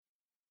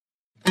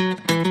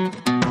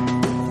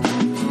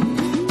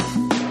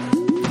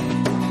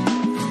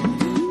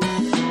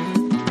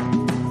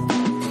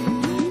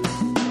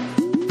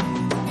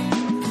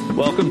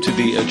to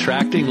the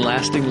Attracting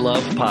Lasting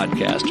Love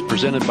podcast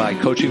presented by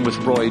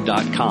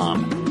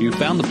CoachingWithRoy.com. You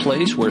found the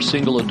place where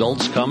single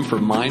adults come for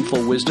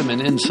mindful wisdom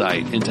and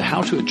insight into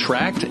how to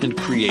attract and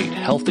create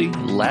healthy,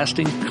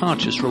 lasting,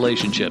 conscious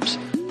relationships.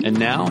 And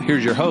now,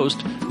 here's your host,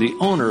 the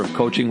owner of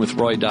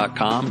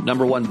CoachingWithRoy.com,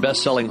 #1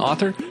 best-selling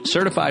author,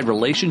 certified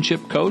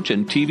relationship coach,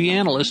 and TV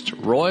analyst,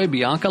 Roy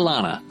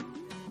Biancalana.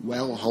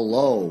 Well,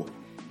 hello.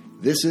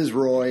 This is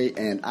Roy,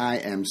 and I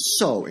am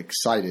so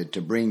excited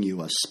to bring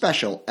you a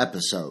special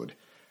episode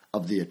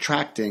of the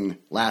Attracting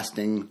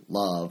Lasting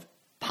Love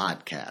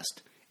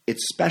podcast.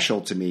 It's special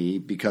to me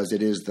because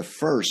it is the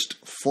first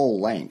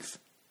full-length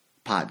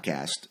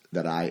podcast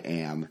that I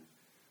am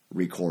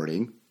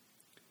recording.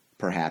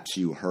 Perhaps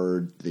you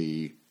heard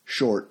the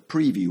short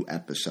preview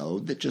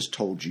episode that just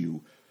told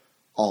you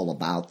all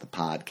about the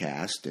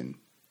podcast and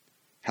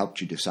helped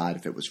you decide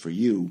if it was for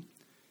you.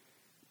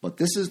 But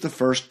this is the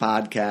first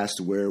podcast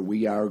where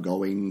we are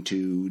going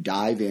to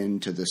dive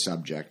into the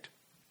subject.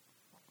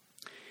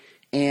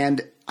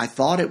 And I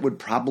thought it would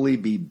probably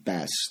be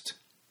best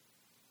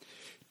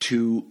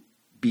to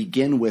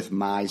begin with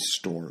my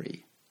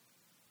story.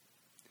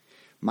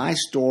 My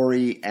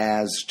story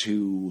as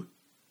to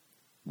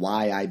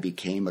why I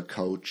became a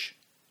coach,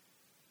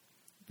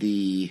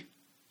 the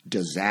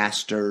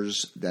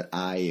disasters that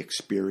I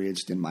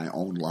experienced in my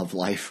own love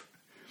life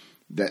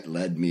that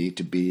led me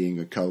to being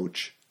a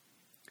coach.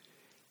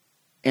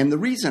 And the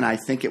reason I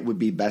think it would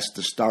be best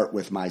to start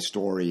with my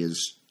story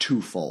is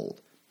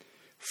twofold.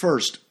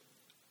 First,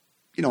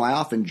 I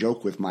often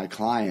joke with my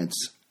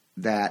clients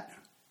that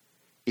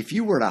if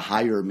you were to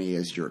hire me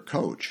as your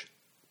coach,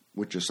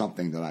 which is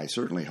something that I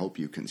certainly hope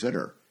you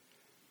consider,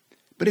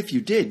 but if you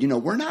did,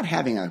 you're not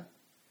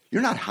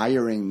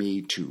hiring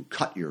me to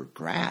cut your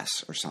grass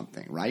or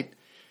something, right?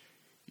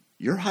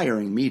 You're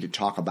hiring me to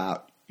talk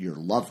about your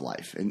love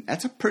life, and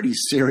that's a pretty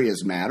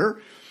serious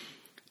matter,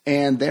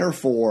 and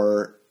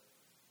therefore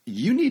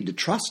you need to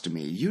trust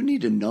me. You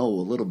need to know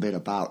a little bit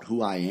about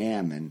who I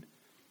am and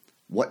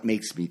what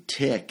makes me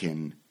tick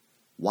and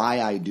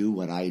why I do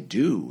what I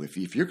do. If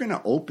you're going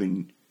to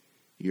open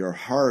your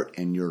heart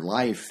and your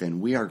life and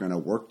we are going to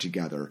work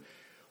together,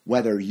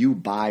 whether you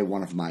buy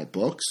one of my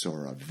books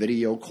or a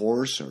video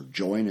course or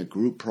join a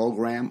group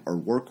program or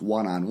work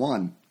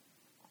one-on-one,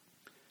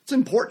 it's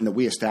important that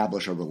we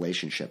establish a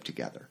relationship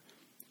together.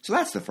 So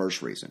that's the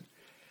first reason.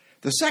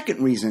 The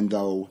second reason,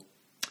 though,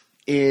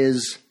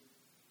 is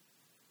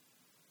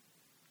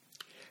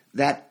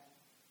that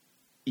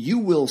you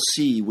will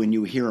see when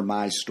you hear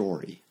my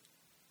story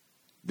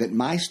that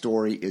my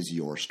story is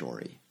your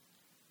story.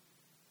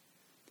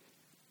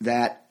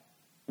 That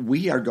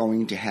we are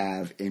going to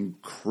have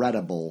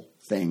incredible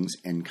things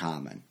in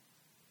common.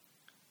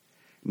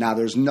 Now,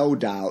 there's no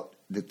doubt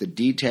that the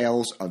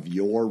details of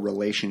your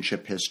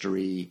relationship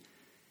history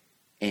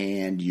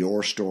and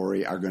your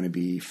story are going to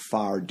be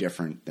far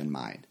different than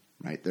mine,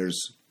 right? There's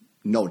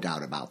no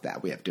doubt about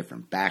that. We have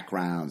different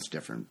backgrounds,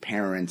 different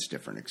parents,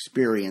 different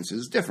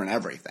experiences, different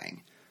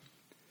everything.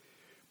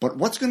 But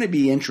what's going to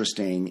be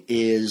interesting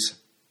is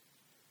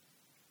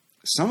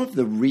some of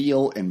the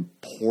real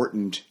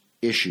important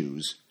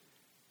issues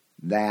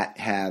that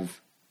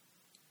have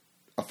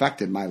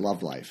affected my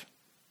love life.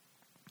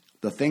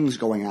 The things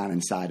going on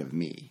inside of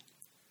me.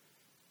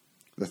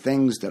 The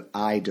things that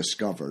I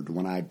discovered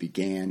when I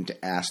began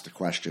to ask the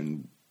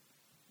question,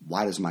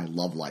 why does my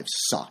love life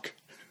suck?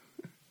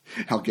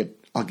 I'll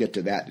get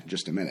to that in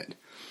just a minute.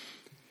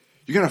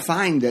 You're going to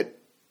find that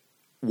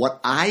what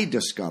I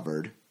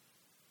discovered,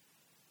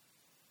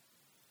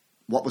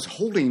 what was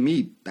holding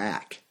me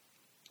back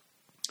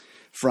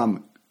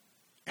from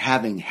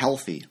having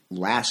healthy,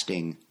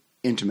 lasting,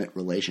 intimate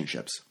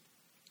relationships,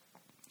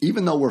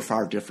 even though we're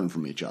far different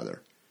from each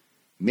other,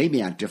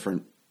 maybe on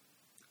different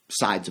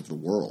sides of the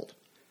world,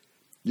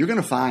 you're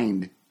going to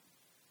find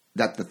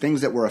that the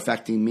things that were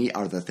affecting me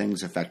are the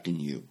things affecting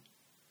you.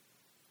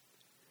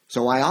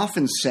 So I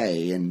often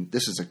say, and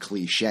this is a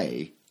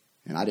cliche,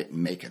 and I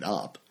didn't make it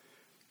up,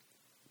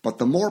 but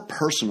the more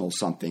personal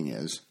something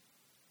is,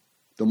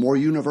 the more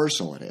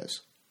universal it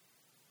is.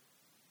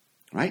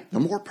 Right? The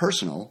more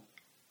personal,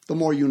 the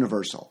more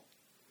universal.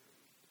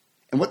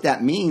 And what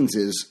that means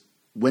is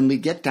when we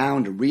get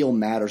down to real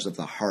matters of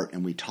the heart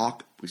and we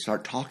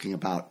start talking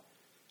about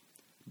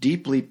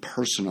deeply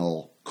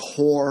personal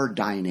core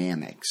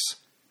dynamics,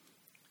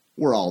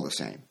 we're all the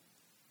same.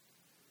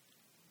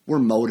 We're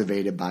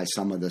motivated by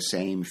some of the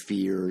same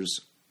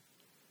fears.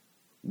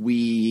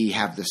 We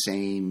have the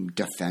same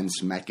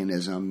defense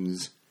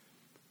mechanisms.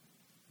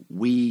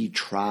 We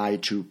try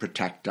to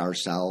protect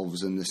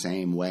ourselves in the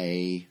same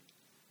way.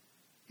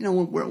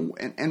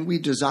 And we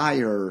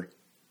desire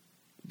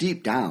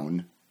deep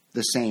down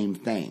the same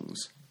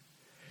things.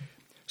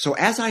 So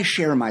as I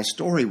share my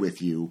story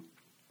with you,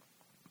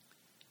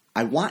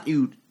 I want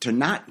you to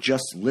not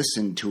just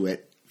listen to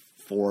it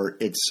for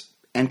its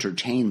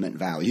entertainment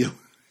value,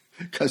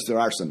 because there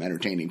are some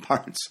entertaining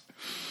parts,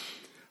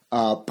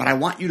 but I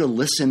want you to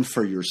listen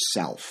for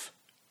yourself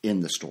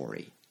in the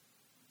story.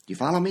 Do you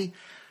follow me?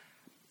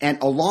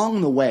 And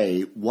along the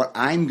way, what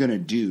I'm going to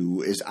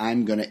do is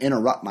I'm going to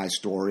interrupt my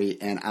story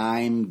and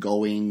I'm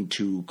going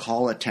to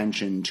call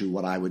attention to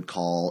what I would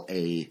call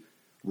a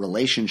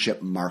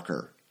relationship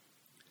marker.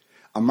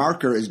 A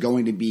marker is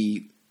going to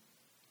be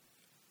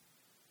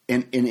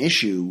an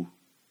issue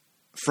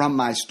from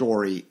my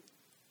story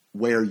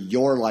where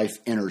your life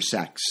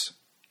intersects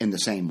in the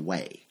same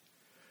way.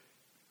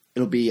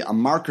 It'll be a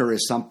marker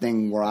is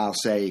something where I'll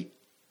say,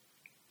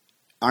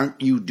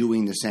 aren't you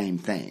doing the same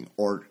thing?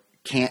 Or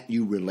can't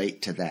you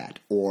relate to that?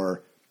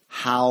 Or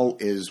how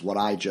is what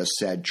I just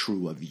said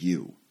true of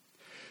you?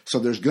 So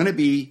there's going to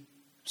be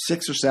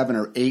 6 or 7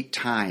 or 8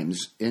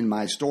 times in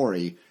my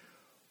story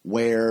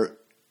where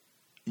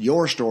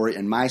your story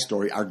and my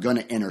story are going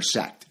to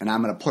intersect. And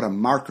I'm going to put a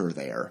marker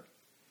there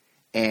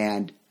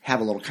and have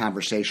a little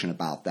conversation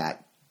about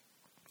that.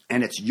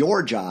 And it's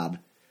your job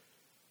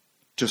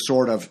to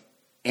sort of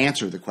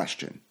answer the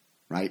question,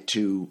 right?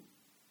 To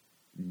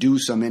do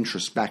some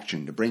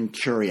introspection, to bring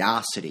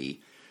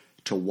curiosity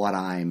to what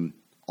I'm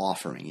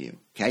offering you.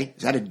 Okay?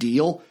 Is that a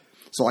deal?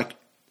 So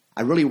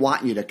I really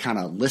want you to kind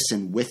of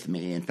listen with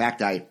me. In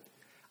fact, I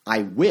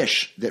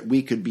wish that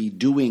we could be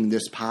doing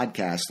this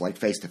podcast like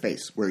face to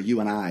face, where you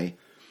and I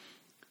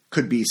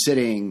could be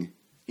sitting,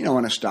 in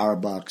a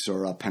Starbucks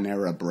or a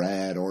Panera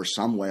Bread or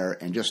somewhere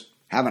and just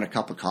having a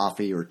cup of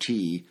coffee or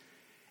tea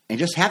and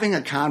just having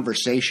a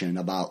conversation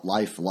about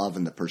life, love,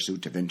 and the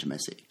pursuit of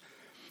intimacy.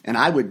 And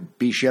I would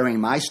be sharing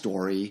my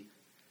story,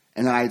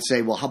 and then I'd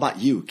say, well, how about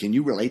you? Can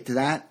you relate to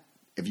that?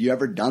 Have you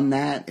ever done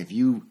that?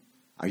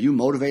 Are you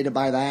motivated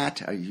by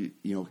that? Are you,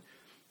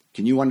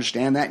 can you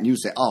understand that? And you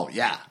say, oh,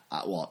 yeah.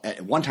 Well,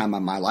 at one time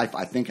in my life,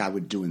 I think I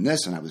was doing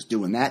this and I was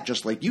doing that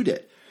just like you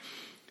did.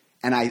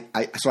 And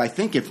so I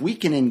think if we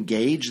can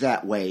engage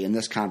that way in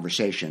this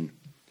conversation,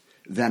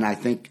 then I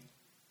think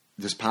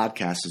this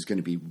podcast is going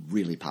to be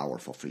really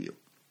powerful for you.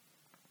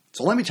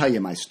 So let me tell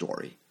you my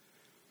story.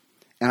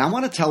 And I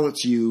want to tell it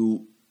to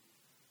you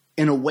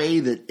in a way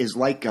that is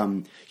like,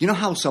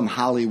 how some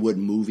Hollywood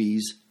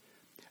movies,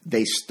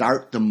 they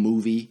start the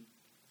movie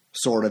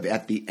sort of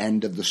at the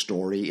end of the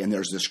story and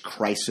there's this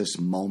crisis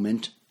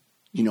moment.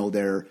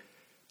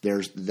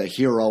 There's the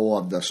hero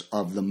of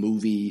the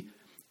movie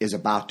is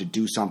about to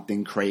do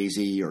something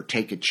crazy or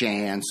take a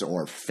chance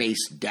or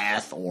face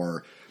death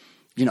or,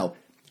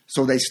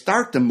 so they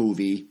start the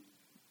movie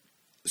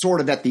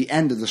sort of at the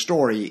end of the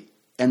story.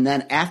 And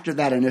then after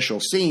that initial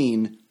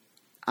scene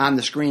on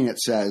the screen, it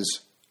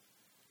says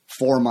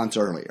 4 months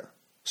earlier.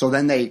 So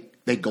then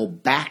they go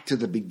back to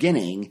the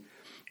beginning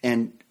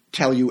and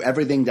tell you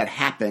everything that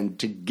happened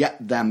to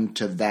get them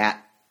to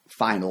that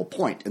final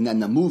point. And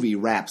then the movie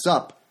wraps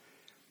up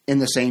in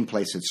the same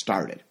place it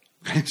started.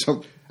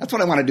 So that's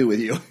what I want to do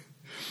with you.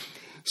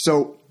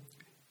 So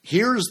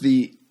here's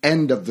the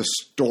end of the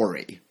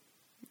story.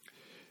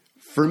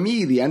 For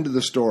me, the end of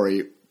the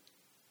story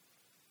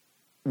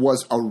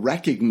was a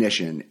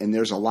recognition, and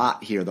there's a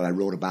lot here that I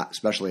wrote about,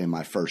 especially in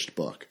my first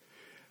book.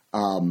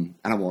 And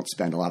I won't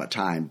spend a lot of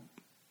time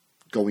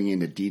going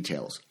into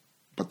details.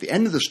 But the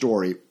end of the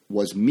story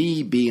was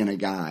me being a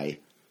guy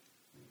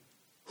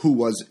who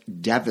was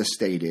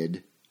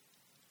devastated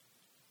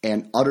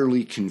and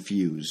utterly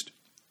confused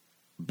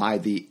by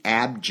the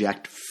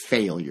abject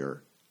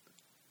failure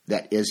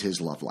that is his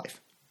love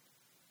life.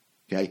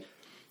 Okay?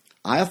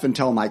 I often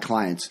tell my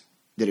clients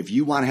that if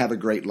you want to have a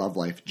great love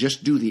life,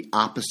 just do the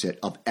opposite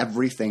of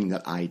everything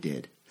that I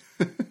did.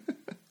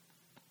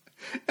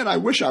 And I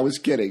wish I was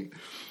kidding.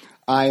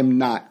 I am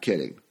not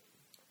kidding.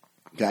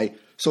 Okay?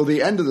 So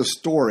the end of the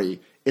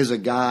story is a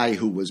guy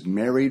who was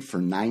married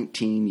for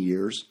 19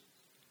 years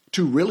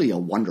to really a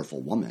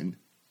wonderful woman.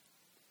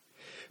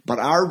 But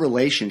our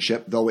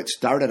relationship, though it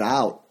started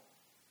out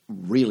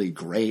really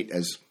great,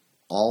 as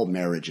all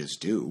marriages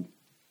do,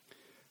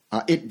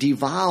 it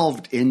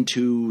devolved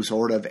into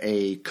sort of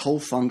a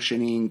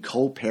co-functioning,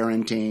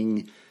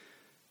 co-parenting,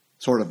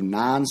 sort of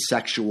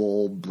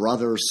non-sexual,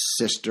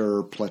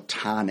 brother-sister,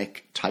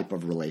 platonic type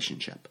of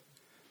relationship.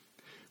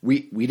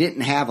 We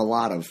didn't have a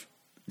lot of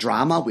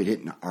drama. We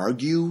didn't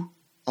argue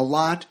a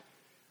lot.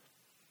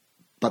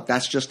 But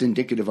that's just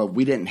indicative of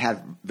we didn't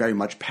have very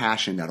much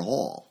passion at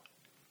all.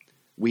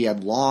 We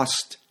had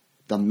lost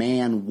the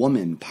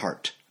man-woman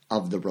part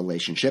of the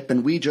relationship,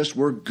 and we just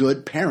were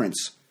good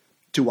parents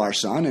to our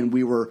son, and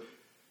we were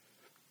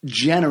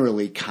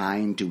generally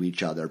kind to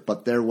each other,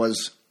 but there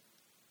was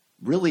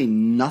really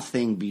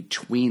nothing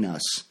between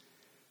us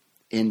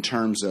in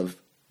terms of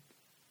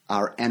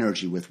our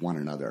energy with one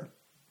another.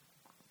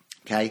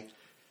 Okay?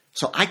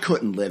 So I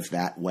couldn't live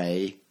that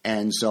way,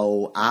 and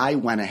so I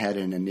went ahead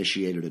and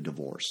initiated a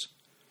divorce.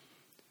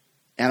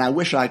 And I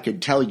wish I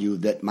could tell you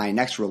that my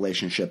next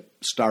relationship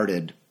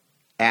started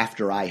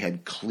after I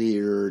had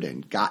cleared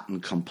and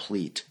gotten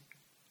complete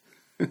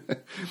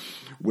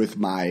with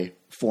my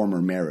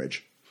former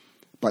marriage.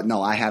 But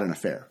no, I had an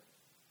affair.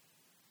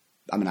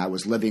 I mean, I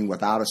was living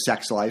without a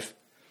sex life.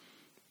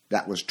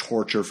 That was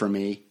torture for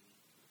me.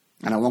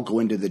 And I won't go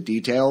into the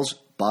details,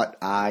 but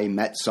I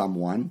met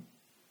someone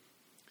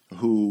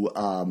who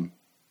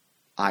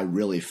I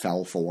really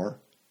fell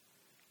for.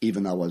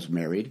 even though I was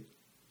married.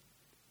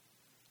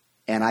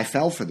 And I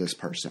fell for this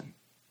person.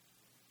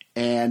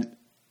 And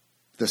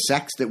the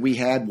sex that we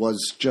had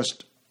was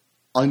just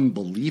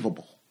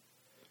unbelievable.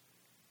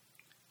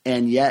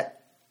 And yet,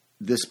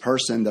 this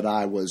person that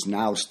I was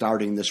now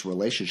starting this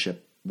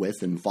relationship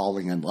with and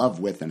falling in love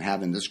with and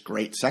having this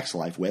great sex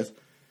life with,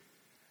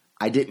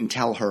 I didn't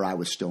tell her I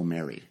was still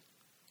married.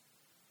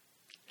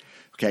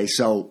 Okay,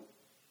 so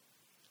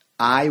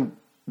I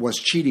was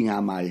cheating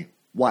on my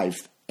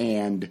wife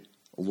and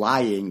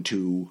lying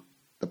to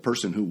the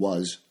person who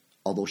was,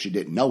 although she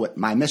didn't know it,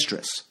 my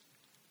mistress.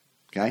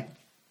 Okay?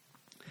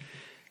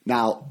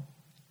 Now,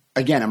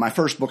 again, in my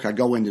first book, I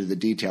go into the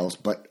details,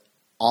 but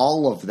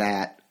all of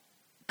that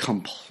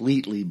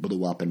completely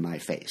blew up in my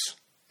face,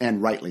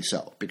 and rightly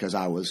so, because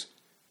I was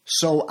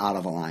so out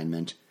of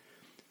alignment,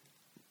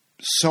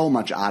 so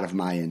much out of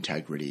my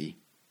integrity,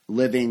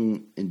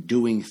 living and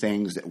doing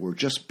things that were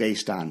just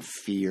based on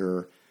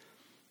fear.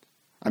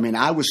 I mean,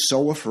 I was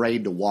so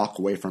afraid to walk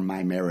away from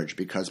my marriage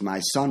because my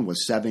son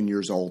was 7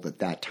 years old at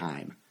that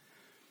time.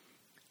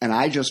 And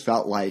I just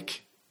felt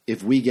like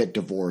if we get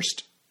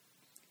divorced,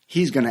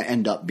 he's going to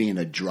end up being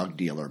a drug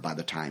dealer by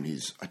the time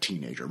he's a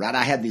teenager, right?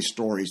 I had these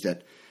stories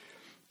that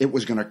it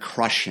was going to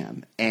crush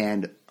him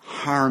and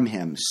harm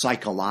him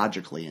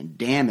psychologically and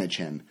damage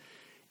him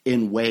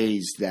in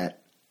ways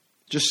that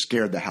just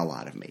scared the hell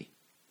out of me.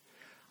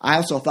 I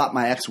also thought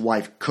my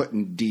ex-wife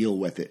couldn't deal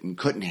with it and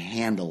couldn't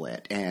handle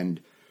it. And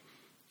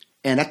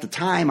at the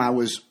time, I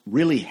was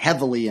really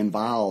heavily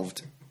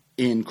involved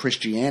in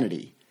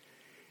Christianity.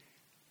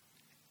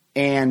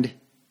 And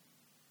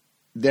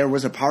there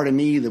was a part of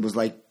me that was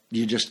like,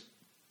 you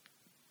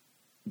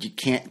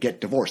can't get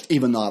divorced,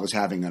 even though I was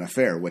having an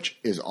affair, which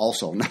is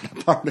also not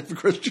a part of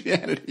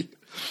Christianity.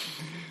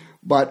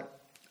 But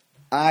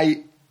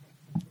I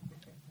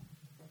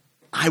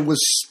was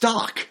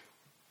stuck.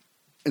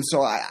 And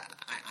so I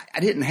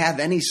didn't have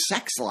any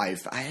sex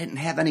life. I didn't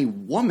have any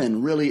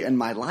woman really in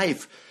my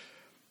life.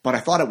 But I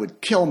thought it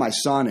would kill my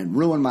son and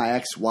ruin my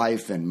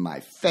ex-wife and my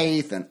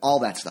faith and all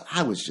that stuff.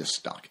 I was just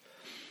stuck.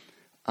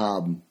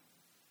 And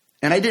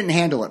I didn't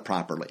handle it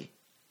properly.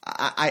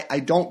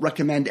 I don't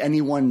recommend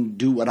anyone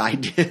do what I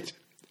did.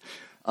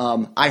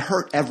 I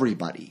hurt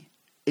everybody,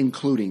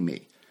 including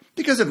me.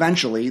 Because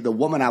eventually the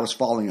woman I was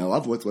falling in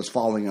love with was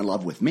falling in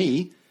love with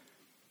me.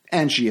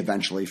 And she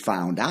eventually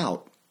found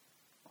out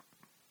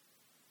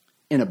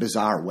in a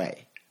bizarre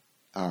way.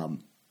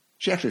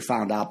 She actually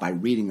found out by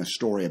reading a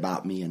story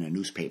about me in a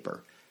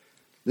newspaper.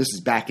 This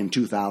is back in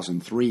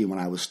 2003 when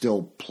I was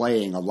still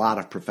playing a lot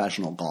of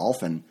professional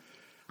golf, and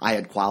I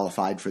had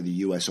qualified for the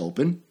U.S.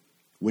 Open,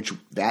 which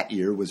that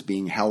year was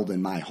being held in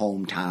my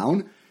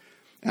hometown,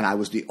 and I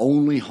was the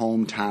only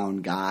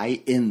hometown guy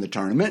in the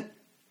tournament.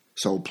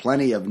 So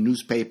plenty of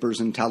newspapers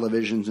and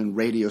televisions and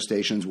radio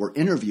stations were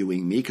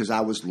interviewing me because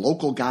I was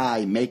local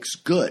guy makes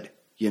good,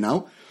 you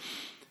know?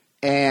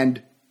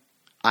 And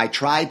I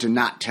tried to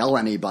not tell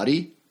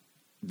anybody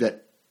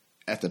that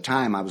at the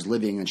time I was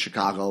living in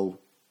Chicago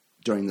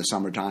during the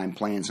summertime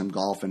playing some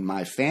golf, and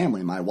my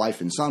family, my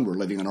wife and son, were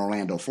living in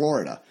Orlando,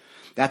 Florida.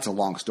 That's a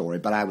long story,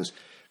 but I was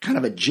kind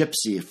of a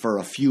gypsy for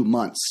a few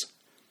months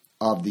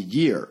of the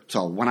year.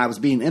 So when I was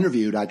being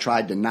interviewed, I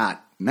tried to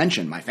not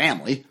mention my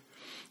family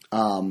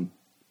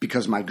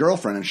because my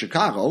girlfriend in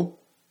Chicago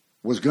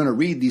was going to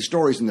read these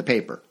stories in the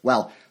paper.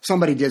 Well,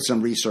 somebody did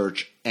some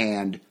research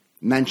and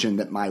mentioned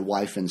that my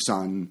wife and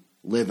son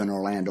live in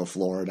Orlando,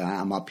 Florida.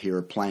 I'm up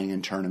here playing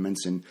in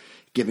tournaments and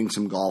giving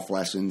some golf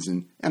lessons.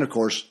 And of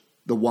course,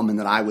 the woman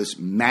that I was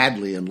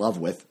madly in love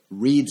with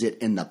reads it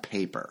in the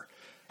paper.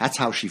 That's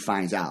how she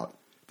finds out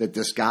that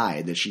this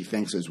guy that she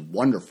thinks is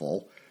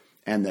wonderful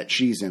and that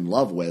she's in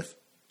love with,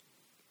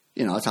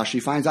 you know, that's how she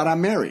finds out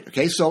I'm married.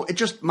 Okay, so it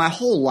just, my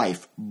whole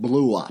life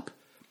blew up.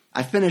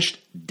 I finished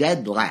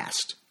dead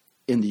last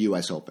in the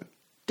U.S. Open.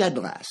 Dead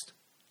last.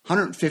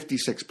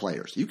 156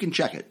 players. You can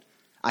check it.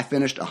 I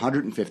finished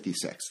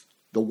 156th.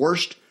 The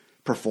worst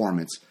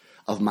performance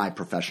of my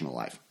professional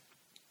life.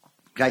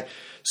 Okay,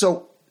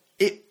 so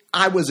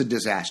I was a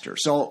disaster.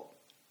 So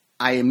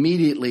I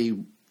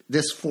immediately,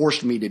 this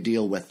forced me to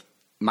deal with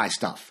my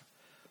stuff.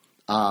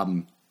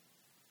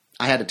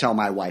 I had to tell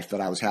my wife that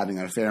I was having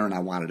an affair and I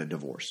wanted a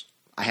divorce.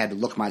 I had to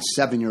look my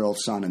 7-year-old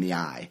son in the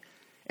eye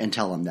and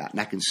tell him that. And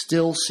I can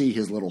still see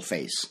his little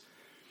face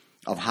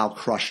of how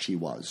crushed he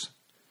was.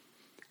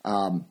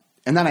 And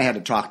then I had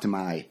to talk to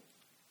my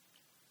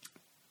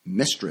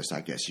mistress,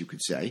 I guess you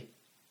could say,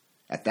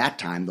 at that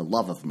time, the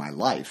love of my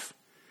life,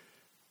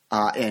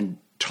 and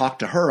talk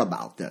to her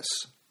about this.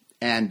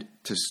 And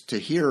to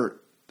hear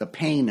the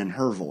pain in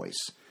her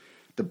voice,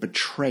 the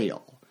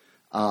betrayal,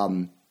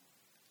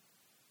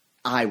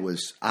 I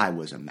was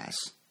a mess.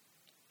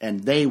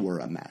 And they were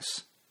a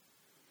mess.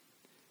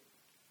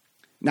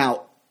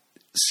 Now,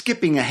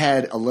 skipping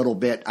ahead a little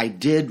bit, I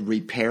did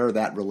repair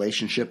that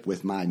relationship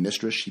with my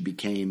mistress. She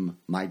became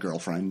my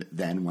girlfriend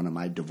then when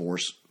my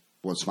divorce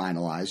was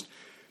finalized.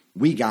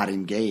 We got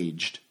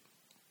engaged.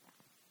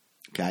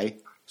 Okay?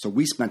 So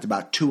we spent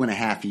about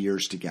 2.5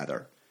 years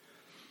together.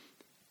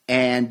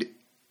 And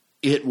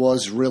it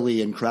was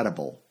really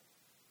incredible.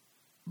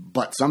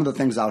 But some of the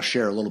things I'll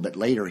share a little bit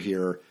later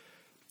here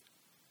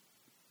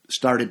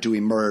started to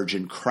emerge,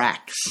 and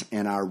cracks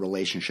in our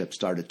relationship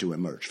started to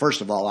emerge.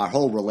 First of all, our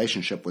whole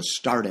relationship was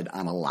started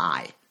on a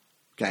lie.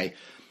 Okay?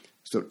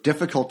 So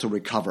difficult to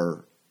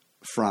recover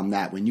from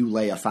that when you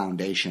lay a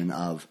foundation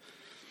of,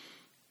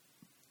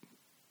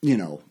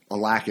 a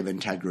lack of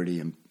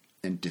integrity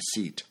and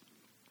deceit.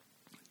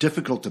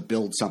 Difficult to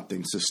build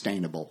something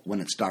sustainable when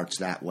it starts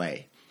that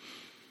way.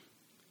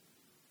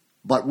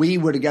 But we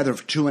were together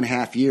for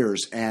 2.5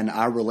 years, and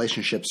our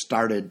relationship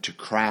started to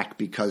crack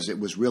because it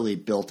was really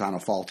built on a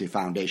faulty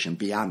foundation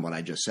beyond what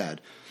I just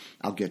said.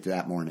 I'll get to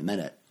that more in a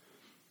minute.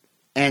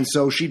 And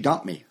so she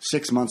dumped me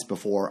 6 months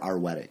before our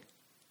wedding.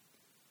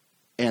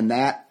 And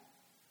that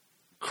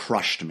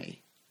crushed me.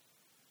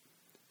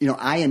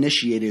 I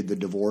initiated the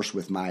divorce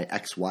with my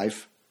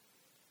ex-wife,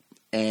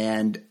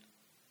 and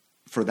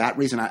for that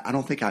reason, I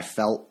don't think I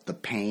felt the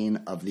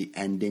pain of the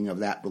ending of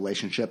that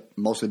relationship,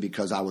 mostly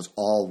because I was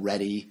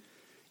already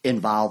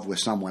involved with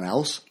someone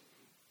else.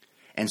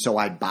 And so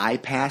I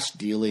bypassed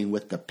dealing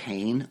with the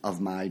pain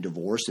of my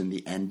divorce and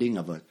the ending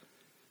of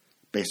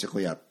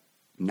basically a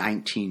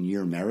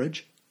 19-year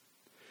marriage.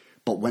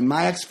 But when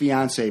my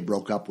ex-fiance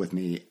broke up with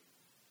me,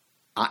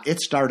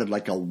 it started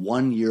like a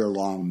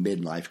 1-year-long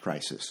midlife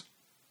crisis.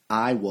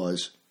 I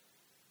was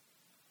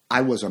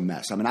a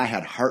mess. I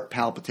had heart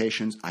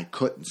palpitations. I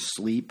couldn't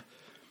sleep.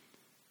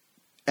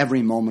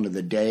 Every moment of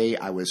the day,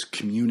 I was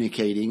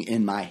communicating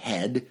in my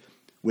head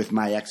with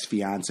my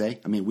ex-fiance.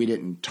 We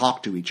didn't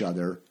talk to each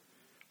other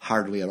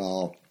hardly at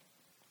all.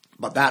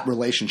 But that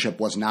relationship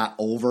was not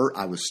over.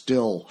 I was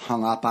still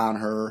hung up on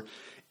her,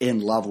 in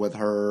love with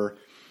her,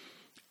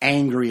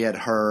 angry at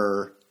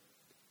her,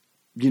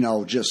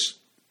 just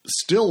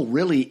still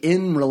really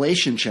in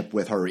relationship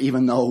with her,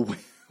 even though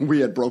we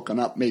had broken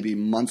up maybe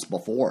months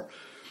before.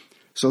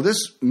 So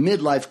this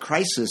midlife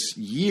crisis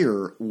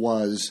year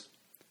was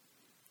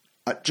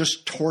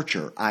just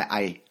torture.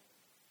 I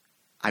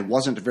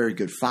wasn't a very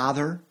good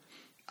father.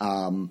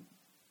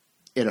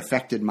 It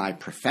affected my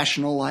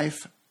professional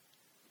life.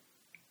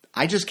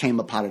 I just came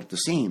apart at the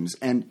seams.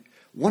 And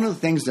one of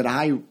the things that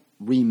I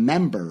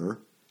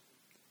remember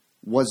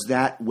was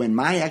that when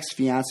my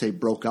ex-fiance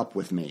broke up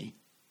with me,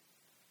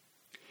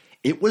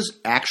 it was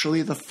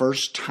actually the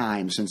first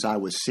time since I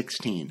was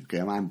 16.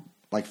 Okay, I'm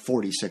like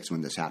 46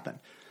 when this happened.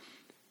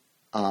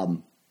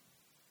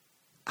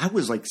 I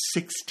was like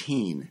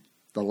 16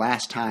 the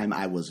last time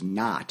I was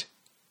not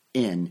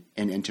in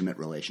an intimate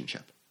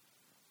relationship.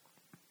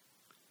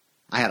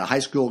 I had a high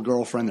school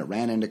girlfriend that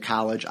ran into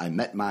college. I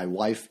met my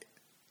wife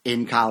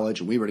in college,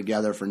 and we were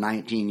together for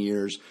 19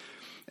 years.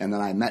 And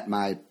then I met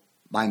my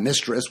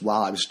mistress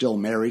while I was still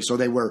married. So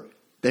they were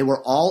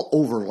all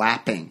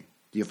overlapping.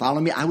 Do you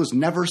follow me? I was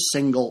never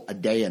single a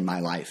day in my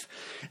life.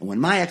 And when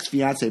my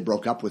ex-fiance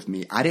broke up with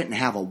me, I didn't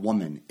have a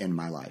woman in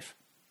my life.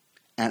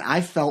 And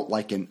I felt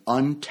like an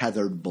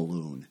untethered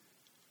balloon.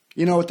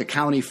 At the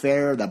county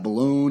fair, that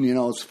balloon,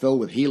 it's filled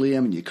with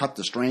helium, and you cut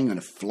the string and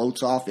it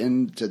floats off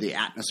into the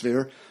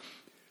atmosphere.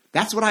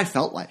 That's what I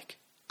felt like.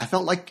 I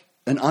felt like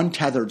an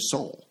untethered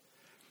soul.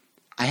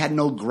 I had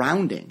no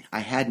grounding.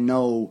 I had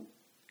no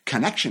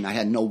connection. I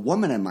had no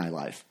woman in my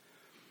life.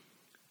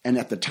 And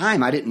at the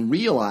time, I didn't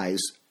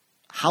realize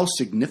how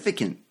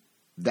significant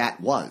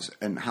that was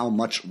and how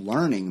much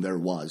learning there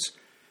was,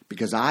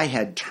 because I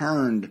had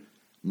turned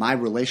my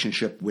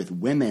relationship with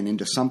women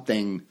into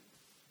something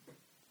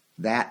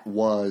that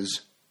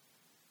was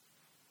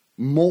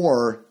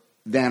more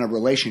than a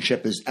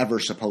relationship is ever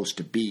supposed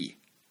to be.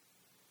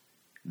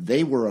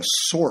 They were a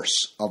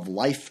source of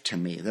life to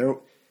me.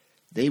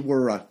 They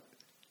were a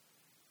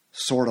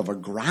sort of a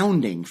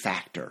grounding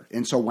factor.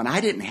 And so when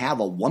I didn't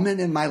have a woman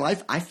in my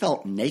life, I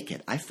felt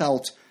naked. I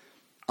felt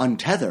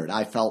untethered.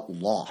 I felt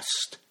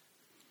lost.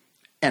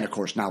 And of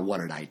course, now what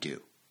did I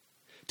do?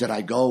 Did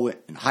I go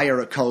and hire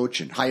a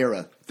coach and hire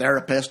a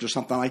therapist or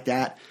something like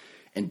that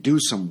and do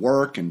some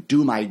work and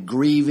do my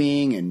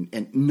grieving?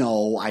 And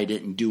no, I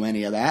didn't do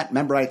any of that.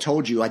 Remember, I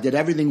told you I did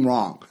everything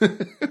wrong.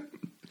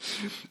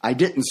 I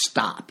didn't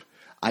stop.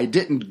 I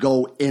didn't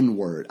go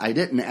inward. I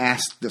didn't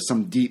ask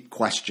some deep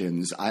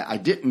questions. I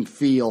didn't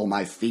feel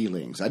my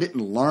feelings. I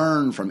didn't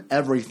learn from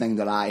everything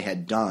that I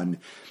had done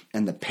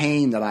and the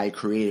pain that I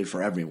created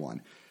for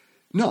everyone.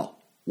 No,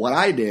 what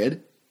I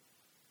did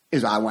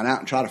is I went out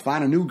and tried to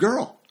find a new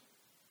girl.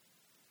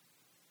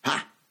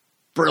 Ha!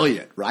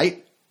 Brilliant,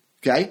 right?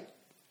 Okay?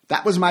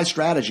 That was my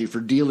strategy for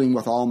dealing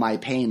with all my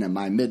pain and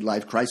my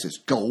midlife crisis.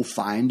 Go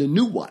find a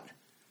new one.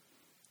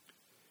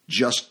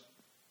 Just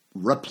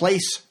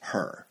replace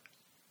her.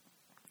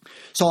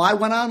 So I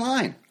went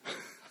online.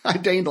 I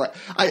joined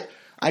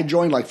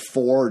like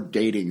 4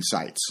 dating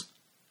sites,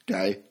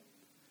 okay?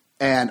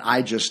 And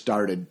I just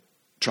started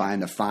trying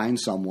to find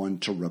someone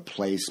to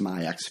replace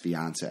my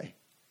ex-fiance,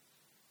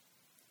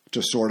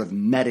 to sort of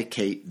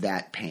medicate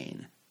that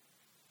pain.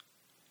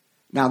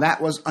 Now,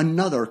 that was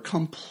another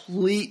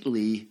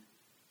completely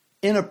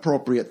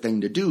inappropriate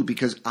thing to do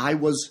because I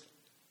was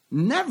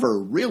never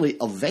really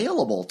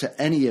available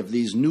to any of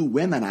these new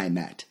women I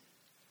met.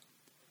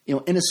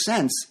 in a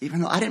sense,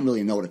 even though I didn't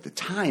really know it at the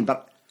time,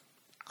 but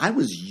I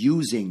was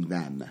using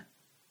them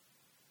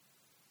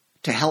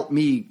to help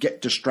me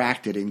get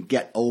distracted and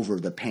get over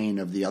the pain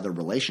of the other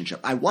relationship.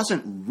 I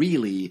wasn't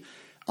really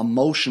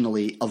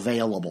emotionally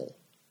available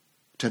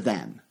to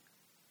them.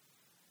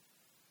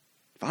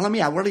 Follow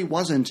me? I really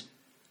wasn't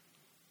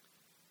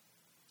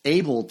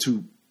able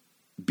to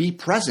be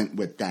present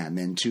with them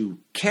and to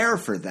care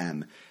for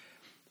them.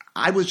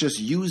 I was just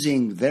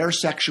using their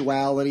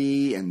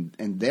sexuality and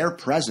their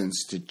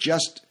presence to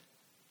just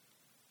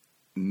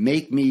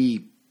make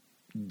me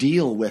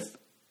deal with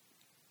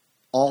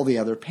all the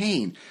other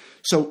pain.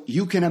 So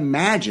you can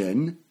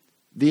imagine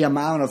the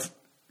amount of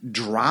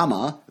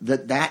drama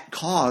that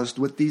caused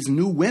with these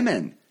new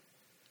women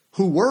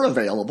who were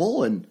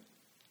available and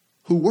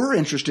who were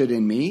interested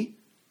in me.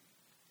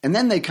 And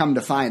then they come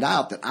to find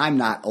out that I'm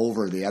not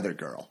over the other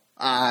girl.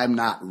 I'm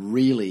not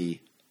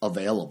really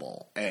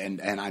available.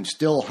 And I'm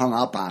still hung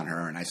up on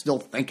her, and I'm still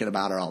thinking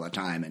about her all the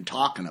time and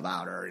talking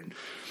about her and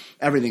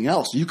everything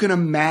else. You can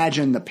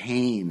imagine the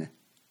pain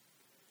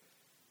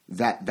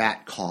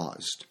that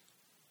caused.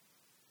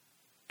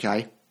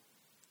 Okay?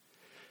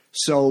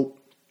 So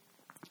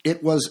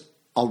it was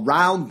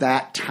around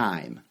that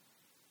time,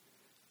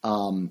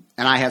 and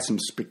I had some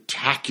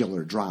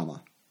spectacular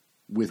drama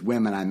with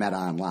women I met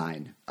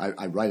online.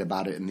 I write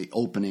about it in the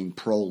opening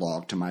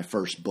prologue to my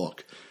first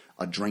book,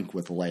 A Drink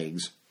with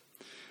Legs,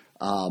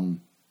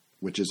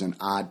 which is an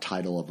odd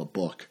title of a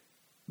book,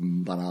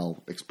 but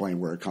I'll explain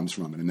where it comes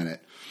from in a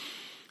minute.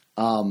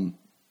 Some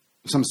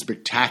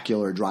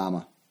spectacular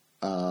drama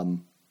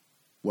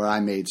where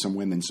I made some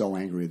women so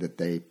angry that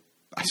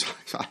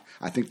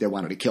I think they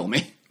wanted to kill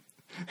me.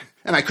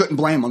 And I couldn't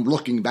blame them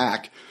looking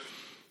back.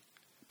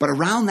 But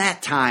around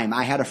that time,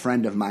 I had a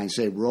friend of mine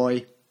say,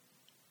 Roy,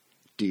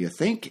 do you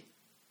think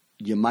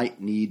you might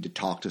need to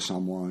talk to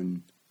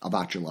someone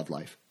about your love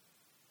life?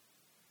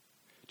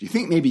 Do you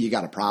think maybe you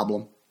got a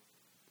problem?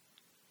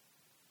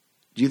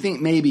 Do you think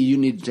maybe you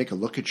need to take a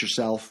look at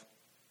yourself?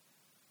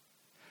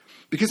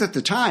 Because at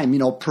the time,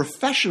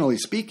 professionally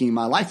speaking,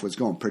 my life was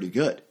going pretty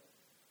good.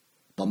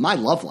 But my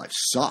love life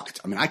sucked.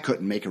 I mean, I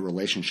couldn't make a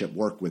relationship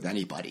work with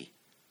anybody.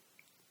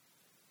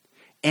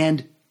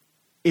 And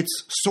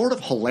it's sort of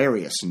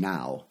hilarious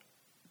now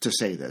to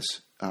say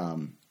this.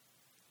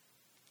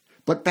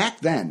 But back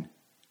then,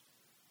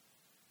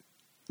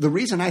 the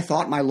reason I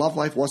thought my love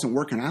life wasn't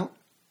working out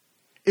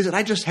is that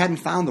I just hadn't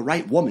found the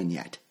right woman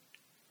yet.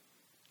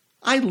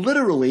 I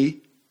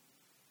literally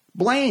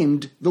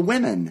blamed the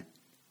women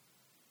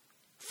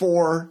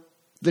for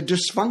the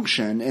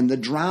dysfunction and the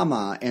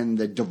drama and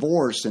the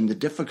divorce and the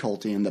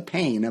difficulty and the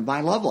pain of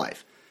my love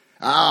life.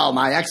 Oh,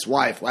 my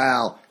ex-wife,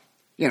 well,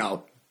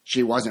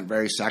 she wasn't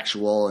very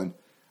sexual. And,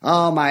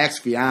 oh, my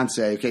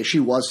ex-fiance, okay, she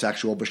was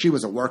sexual, but she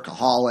was a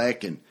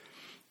workaholic, and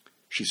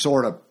she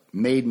sort of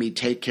made me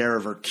take care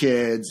of her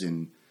kids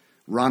and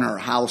run her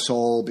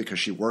household because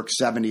she worked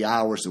 70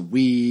 hours a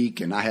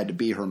week, and I had to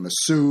be her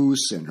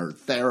masseuse and her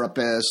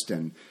therapist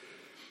and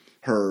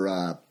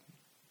her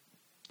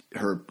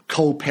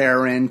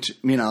co-parent,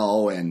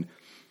 and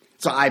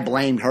so I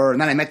blamed her. And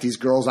then I met these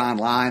girls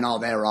online. Oh,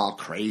 they were all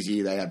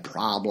crazy. They had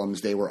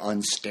problems. They were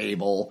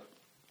unstable.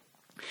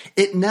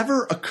 It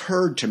never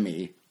occurred to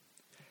me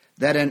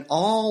that in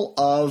all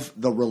of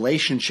the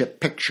relationship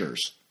pictures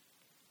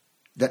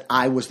that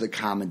I was the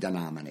common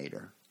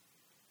denominator.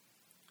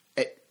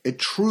 It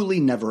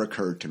truly never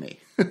occurred to me.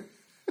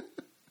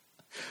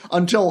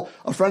 Until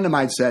a friend of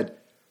mine said,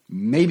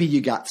 maybe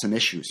you got some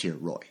issues here,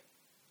 Roy.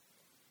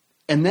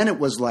 And then it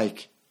was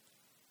like,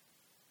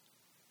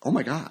 oh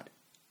my God,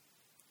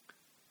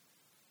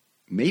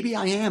 maybe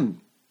I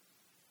am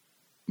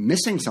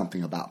missing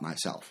something about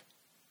myself.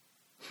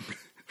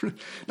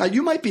 Now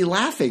you might be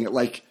laughing at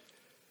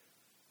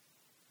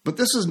but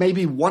this is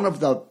maybe one of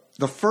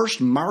the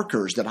first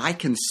markers that I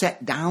can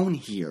set down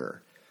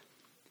here.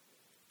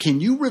 Can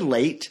you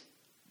relate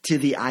to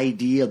the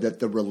idea that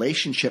the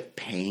relationship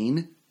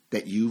pain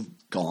that you've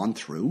gone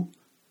through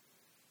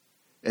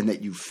and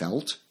that you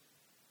felt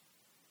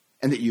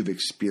and that you've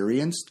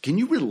experienced, can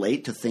you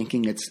relate to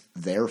thinking it's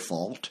their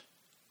fault?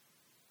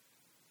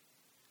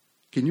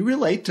 Can you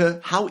relate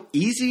to how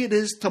easy it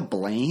is to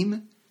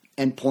blame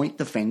and point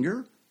the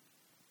finger?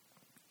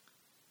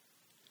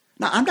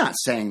 Now, I'm not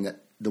saying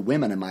that the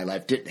women in my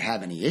life didn't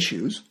have any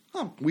issues.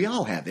 Oh, we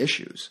all have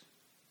issues.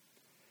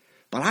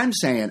 But I'm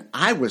saying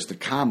I was the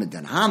common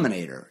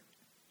denominator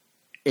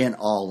in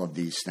all of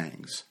these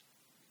things.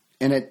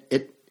 And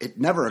it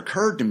never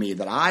occurred to me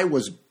that I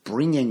was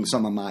bringing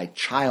some of my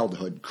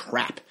childhood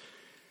crap,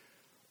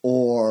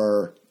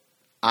 or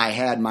I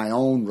had my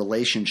own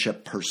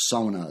relationship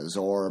personas,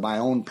 or my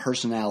own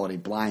personality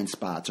blind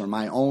spots, or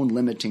my own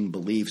limiting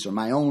beliefs, or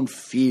my own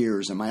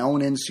fears and my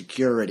own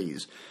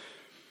insecurities.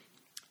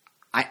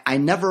 I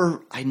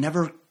never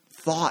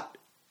thought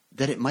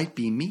that it might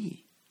be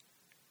me.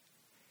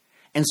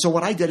 And so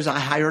what I did is I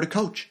hired a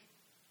coach.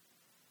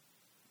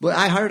 But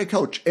I hired a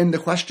coach, and the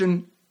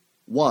question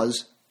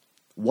was,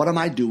 what am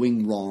I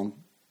doing wrong?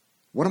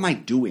 What am I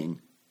doing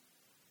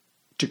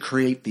to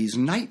create these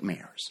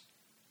nightmares?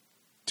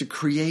 to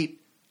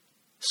create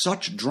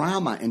such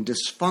drama and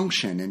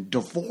dysfunction and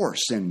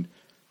divorce and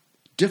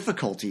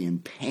difficulty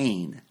and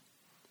pain.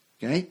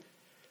 Okay?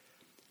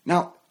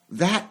 Now,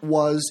 that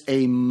was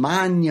a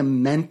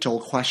monumental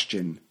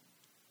question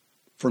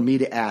for me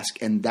to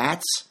ask, and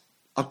that's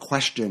a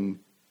question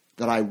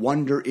that I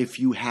wonder if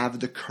you have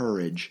the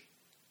courage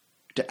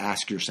to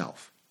ask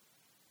yourself.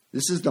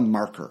 This is the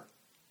marker.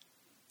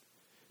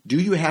 Do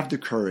you have the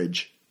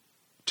courage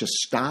to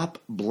stop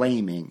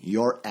blaming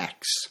your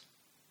ex,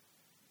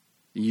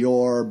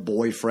 your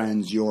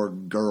boyfriends, your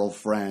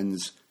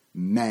girlfriends,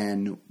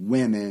 men,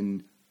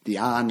 women, the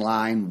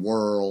online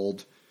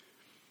world,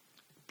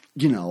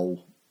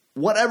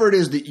 whatever it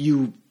is that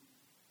you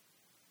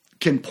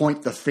can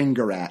point the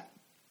finger at,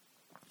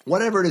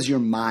 whatever it is your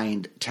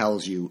mind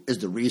tells you is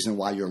the reason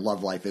why your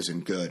love life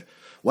isn't good.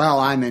 Well,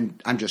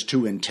 I'm just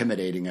too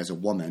intimidating as a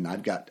woman.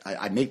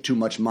 I make too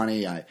much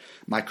money.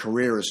 My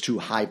career is too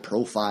high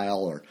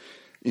profile, or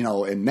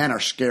and men are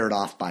scared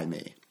off by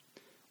me.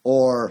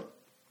 Or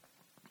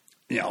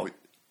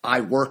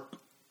I work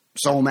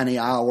so many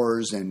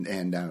hours and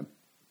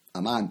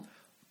I'm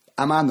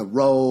on the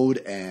road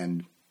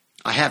and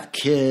I have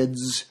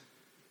kids,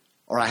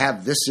 or I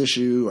have this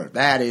issue or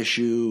that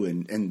issue,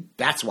 and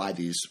that's why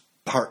these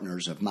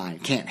partners of mine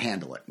can't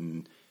handle it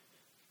and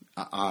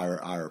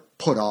are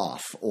put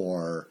off,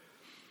 or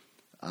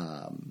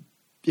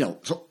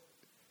So,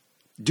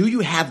 do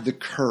you have the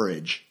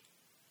courage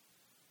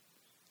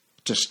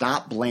to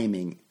stop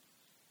blaming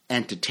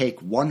and to take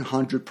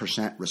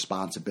 100%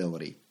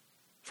 responsibility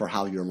for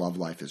how your love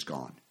life has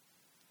gone?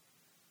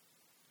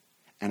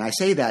 And I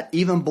say that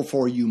even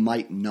before you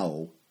might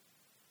know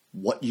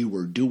what you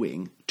were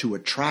doing to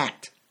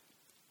attract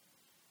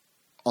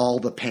all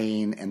the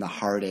pain and the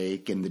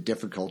heartache and the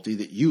difficulty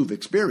that you've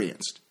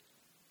experienced.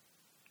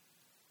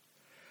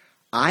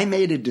 I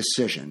made a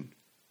decision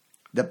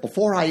that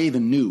before I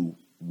even knew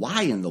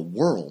why in the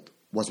world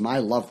was my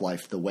love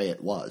life the way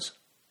it was,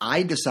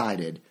 I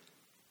decided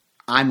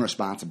I'm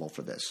responsible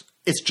for this.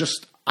 It's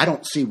just, I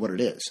don't see what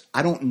it is.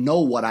 I don't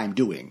know what I'm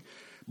doing,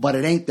 but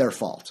it ain't their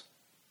fault.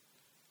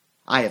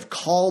 I have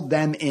called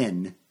them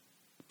in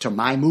to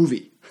my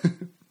movie.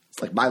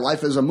 It's like my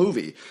life is a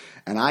movie.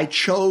 And I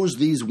chose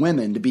these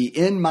women to be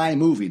in my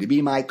movie, to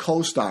be my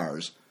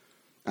co-stars.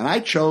 And I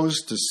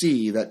chose to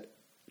see that,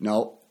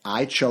 no,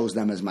 I chose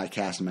them as my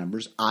cast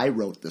members. I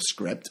wrote the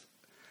script.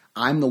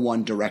 I'm the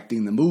one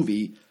directing the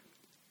movie.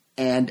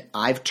 And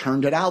I've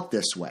turned it out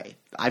this way.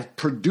 I've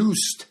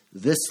produced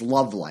this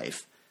love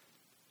life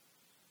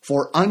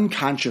for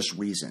unconscious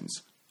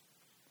reasons.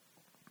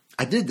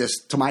 I did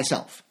this to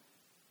myself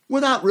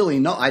without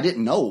really I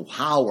didn't know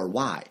how or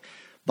why.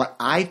 But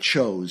I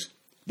chose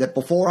that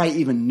before I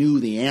even knew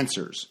the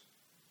answers,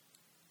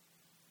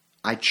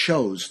 I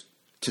chose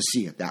to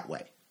see it that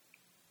way.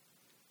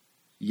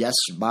 Yes,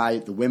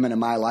 the women in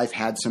my life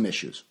had some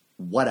issues.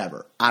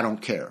 Whatever. I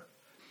don't care.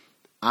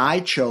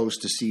 I chose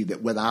to see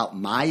that without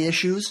my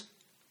issues,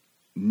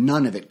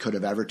 none of it could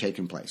have ever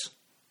taken place.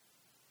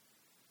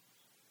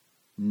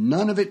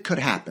 None of it could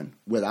happen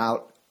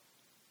without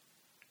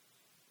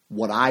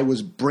what I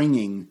was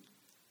bringing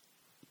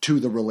to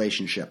the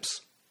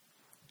relationships.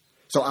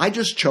 So I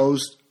just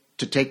chose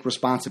to take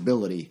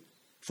responsibility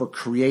for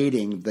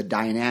creating the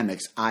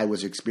dynamics I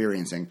was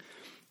experiencing,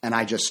 and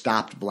I just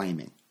stopped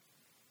blaming.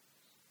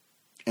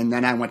 And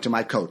then I went to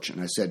my coach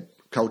and I said,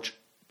 Coach,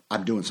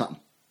 I'm doing something.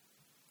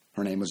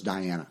 Her name was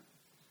Diana.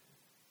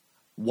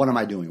 What am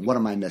I doing? What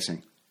am I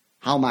missing?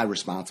 How am I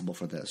responsible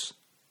for this?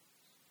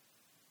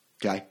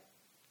 Okay?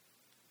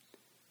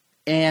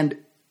 And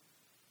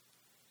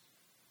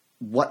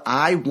what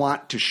I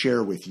want to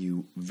share with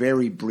you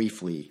very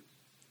briefly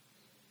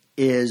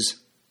is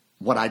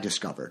what I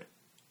discovered.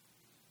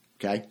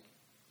 Okay?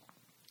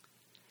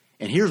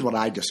 And here's what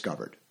I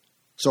discovered.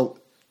 So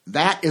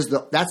that's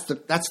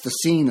the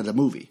scene of the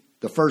movie.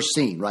 The first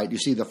scene, right? You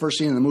see the first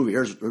scene of the movie.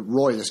 Here's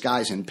Roy, this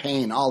guy's in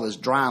pain, all this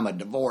drama,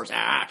 divorce.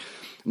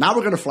 Now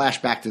we're going to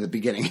flash back to the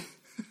beginning.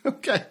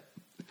 Okay?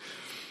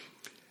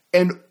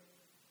 And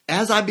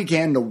as I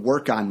began to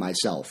work on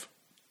myself,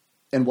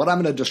 and what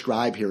I'm going to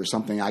describe here is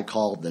something I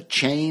call the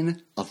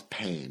chain of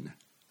pain.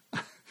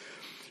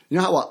 You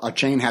know how a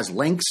chain has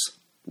links?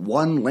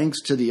 One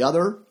links to the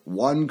other.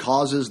 One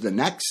causes the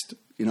next.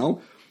 I'm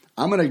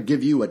going to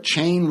give you a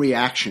chain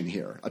reaction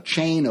here, a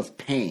chain of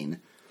pain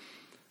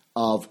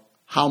of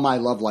how my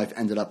love life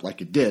ended up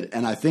like it did.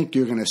 And I think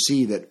you're going to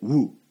see that,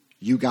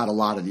 you got a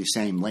lot of these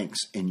same links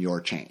in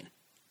your chain.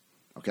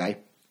 Okay?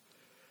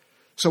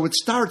 So it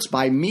starts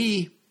by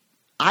me.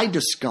 I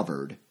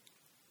discovered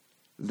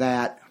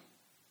that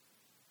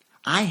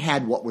I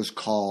had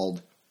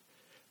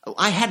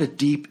I had a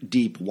deep,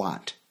 deep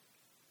want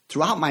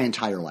throughout my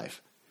entire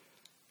life.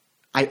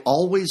 I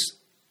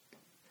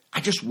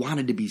just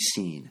wanted to be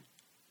seen.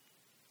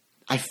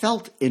 I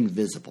felt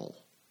invisible.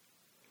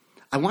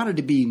 I wanted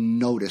to be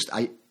noticed.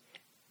 I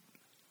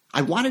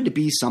wanted to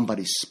be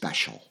somebody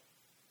special.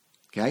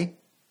 Okay?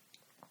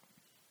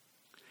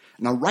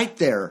 Now, right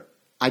there,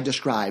 I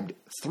described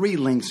 3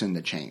 links in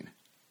the chain.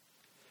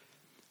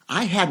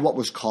 I had what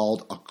was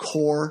called a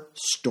core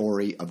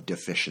story of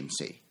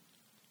deficiency.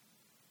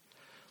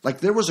 Like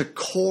there was a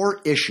core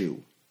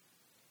issue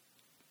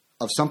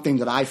of something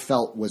that I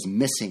felt was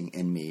missing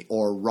in me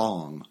or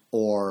wrong,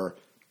 or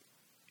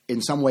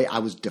in some way I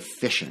was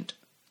deficient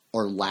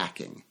or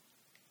lacking.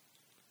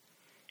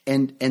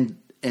 And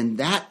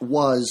that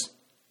was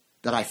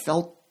that I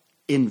felt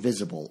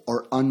invisible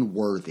or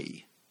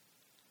unworthy.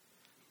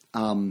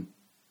 I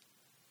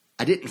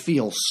didn't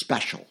feel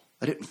special.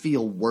 I didn't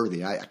feel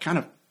worthy. I kind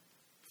of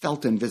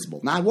felt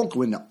invisible. Now, I won't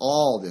go into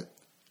all the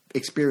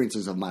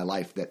experiences of my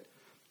life that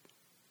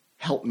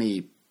helped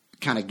me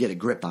kind of get a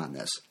grip on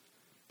this.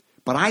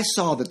 But I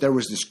saw that there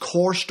was this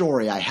core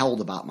story I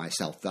held about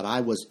myself, that I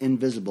was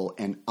invisible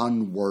and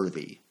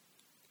unworthy.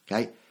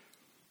 Okay?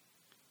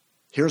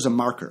 Here's a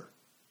marker.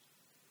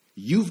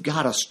 You've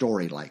got a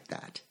story like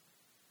that.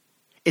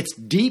 It's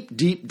deep,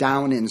 deep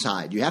down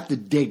inside. You have to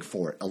dig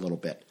for it a little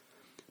bit.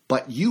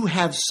 But you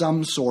have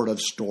some sort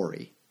of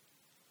story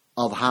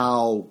of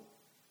how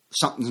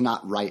something's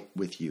not right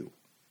with you.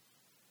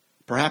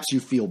 Perhaps you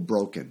feel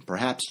broken.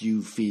 Perhaps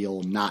you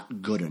feel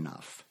not good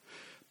enough.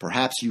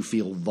 Perhaps you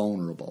feel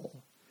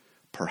vulnerable.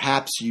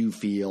 Perhaps you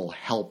feel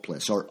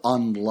helpless or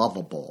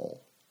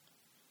unlovable,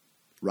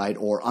 right?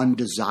 Or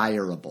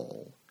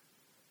undesirable,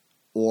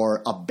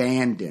 or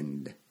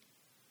abandoned,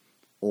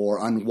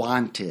 or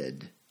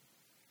unwanted,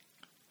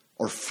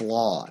 or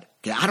flawed.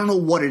 Okay, I don't know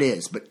what it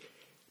is, but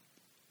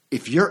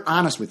if you're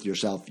honest with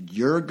yourself,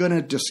 you're going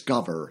to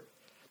discover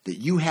that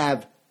you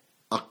have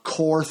a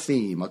core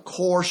theme, a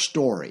core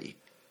story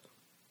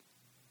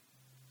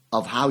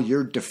of how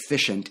you're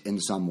deficient in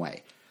some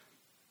way.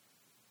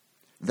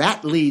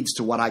 That leads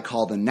to what I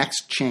call the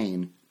next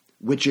chain,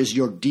 which is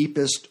your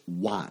deepest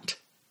want.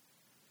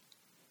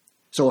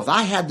 So if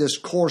I had this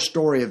core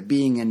story of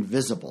being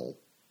invisible,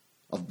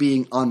 of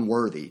being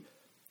unworthy,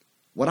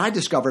 what I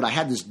discovered, I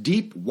had this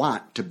deep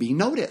want to be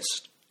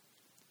noticed,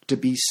 to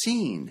be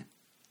seen,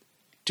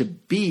 to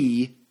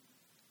be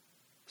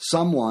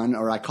someone,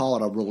 or I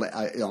call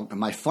it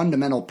my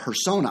fundamental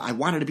persona. I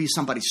wanted to be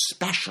somebody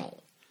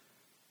special.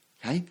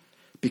 Okay?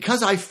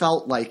 Because I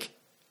felt like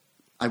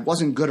I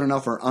wasn't good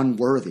enough or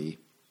unworthy,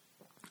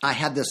 I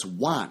had this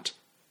want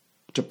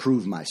to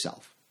prove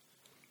myself.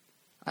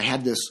 I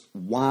had this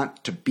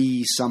want to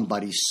be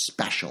somebody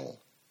special.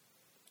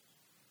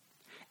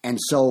 And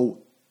so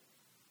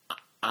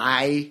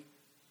I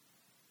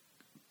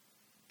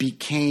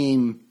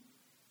became,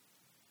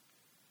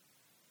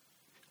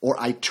 or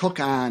I took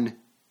on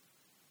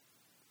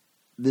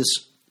this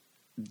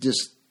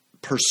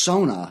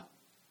persona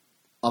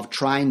of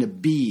trying to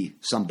be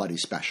somebody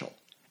special.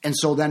 And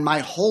so then my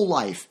whole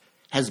life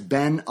has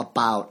been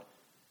about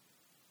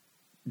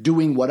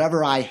doing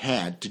whatever I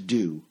had to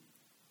do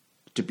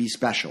to be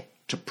special,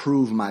 to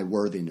prove my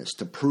worthiness,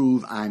 to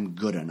prove I'm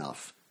good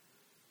enough,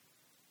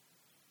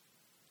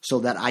 so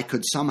that I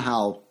could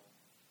somehow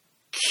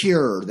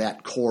cure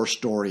that core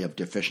story of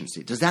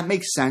deficiency. Does that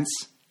make sense?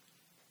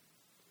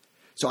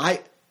 So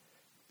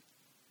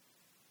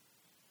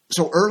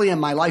early in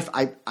my life,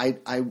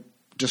 I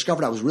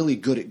discovered I was really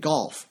good at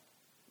golf.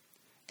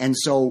 And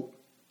so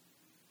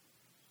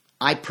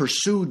I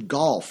pursued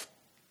golf,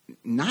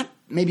 not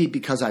maybe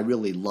because I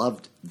really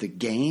loved the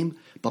game,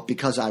 but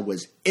because I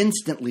was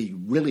instantly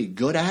really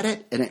good at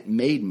it, and it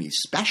made me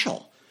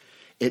special.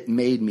 It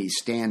made me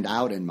stand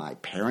out in my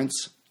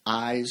parents'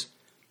 eyes,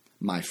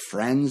 my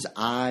friends'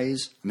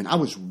 eyes. I mean, I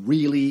was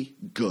really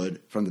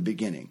good from the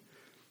beginning.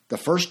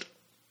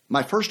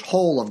 My first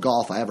hole of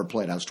golf I ever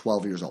played, I was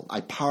 12 years old. I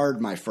parred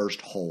my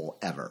first hole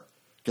ever.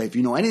 Okay, if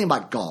you know anything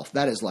about golf,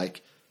 that is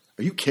like,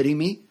 are you kidding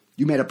me?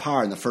 You made a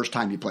par in the first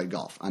time you played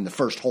golf, on the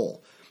first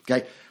hole.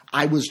 Okay,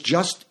 I was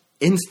just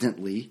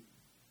instantly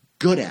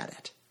good at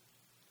it.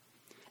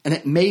 And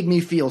it made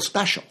me feel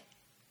special.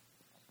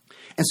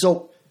 And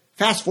so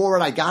fast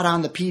forward, I got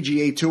on the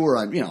PGA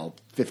Tour,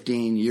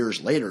 15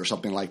 years later or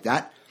something like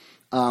that.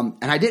 And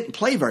I didn't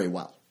play very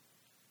well.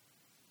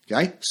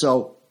 Okay,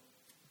 so,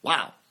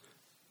 wow,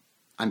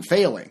 I'm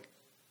failing.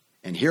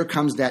 And here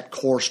comes that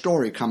core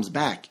story, comes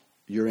back.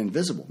 You're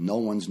invisible. No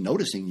one's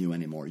noticing you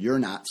anymore. You're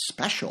not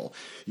special.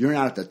 You're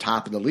not at the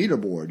top of the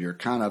leaderboard. You're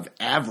kind of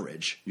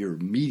average. You're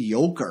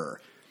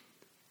mediocre.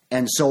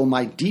 And so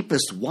my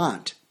deepest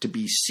want to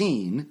be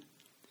seen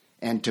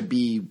and to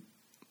be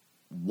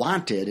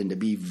wanted and to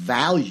be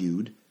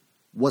valued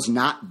was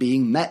not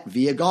being met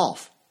via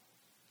golf.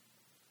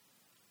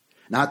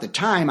 Now, at the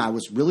time, I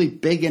was really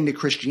big into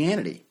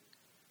Christianity.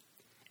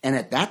 And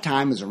at that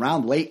time, it was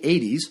around late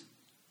 80s.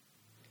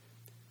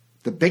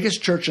 The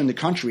biggest church in the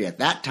country at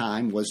that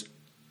time was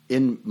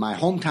in my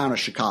hometown of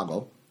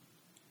Chicago,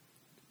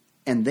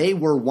 and they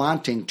were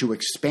wanting to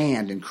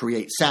expand and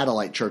create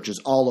satellite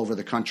churches all over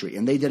the country.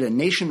 And they did a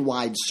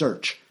nationwide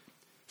search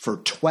for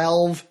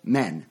 12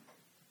 men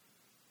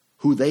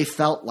who they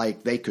felt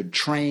like they could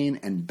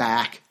train and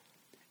back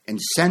and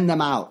send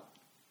them out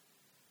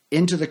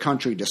into the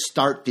country to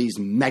start these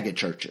mega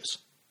churches.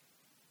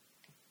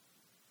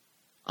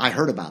 I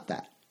heard about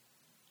that.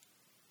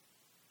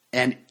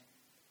 And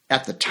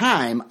at the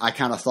time, I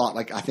kind of thought,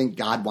 like, I think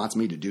God wants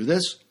me to do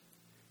this.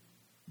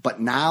 But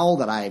now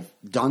that I've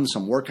done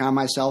some work on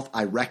myself,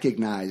 I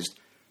recognized,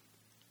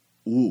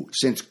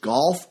 since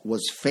golf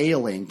was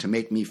failing to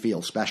make me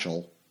feel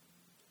special,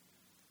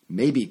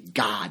 maybe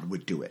God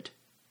would do it.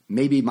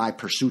 Maybe my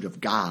pursuit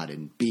of God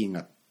and being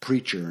a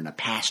preacher and a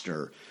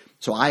pastor.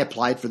 So I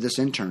applied for this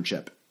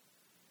internship,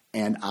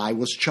 and I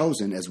was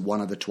chosen as one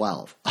of the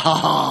 12.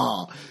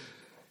 Oh,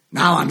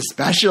 now I'm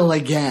special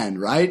again,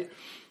 right?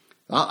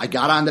 Well, I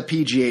got on the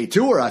PGA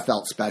Tour. I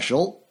felt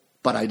special,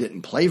 but I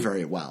didn't play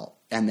very well,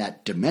 and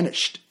that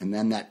diminished. And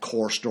then that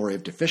core story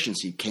of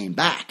deficiency came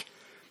back.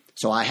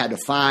 So I had to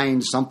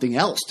find something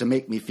else to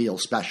make me feel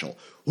special.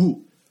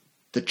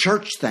 The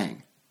church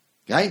thing.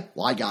 Okay?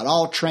 Well, I got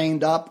all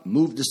trained up,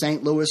 moved to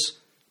St. Louis,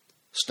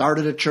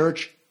 started a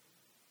church.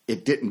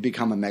 It didn't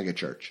become a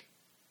megachurch.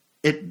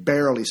 It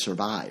barely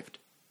survived.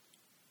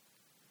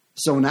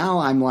 So now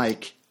I'm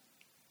like,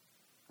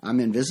 I'm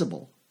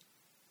invisible.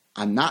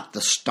 I'm not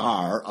the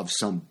star of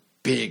some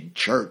big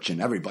church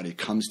and everybody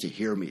comes to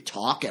hear me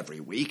talk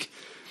every week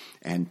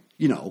and,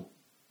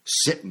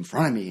 sit in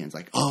front of me and it's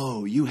like,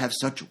 oh, you have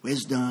such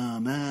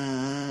wisdom.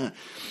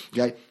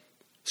 Okay?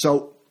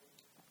 So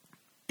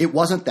it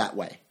wasn't that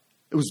way.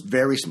 It was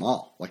very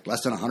small, like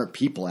less than 100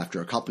 people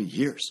after a couple of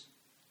years.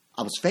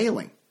 I was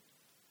failing.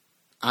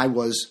 I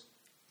was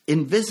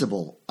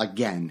invisible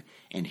again.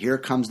 And here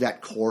comes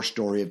that core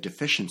story of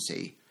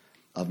deficiency,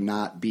 of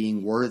not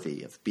being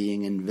worthy, of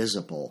being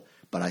invisible.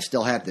 But I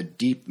still had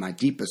my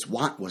deepest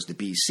want was to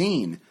be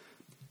seen.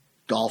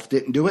 Golf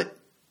didn't do it.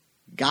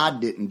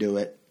 God didn't do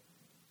it.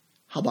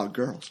 How about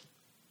girls?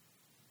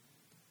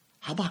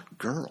 How about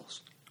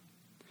girls?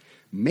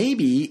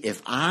 Maybe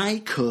if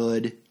I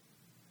could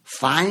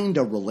find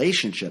a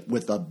relationship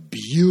with a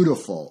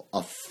beautiful,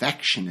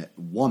 affectionate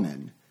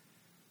woman,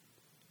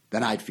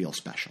 then I'd feel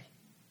special.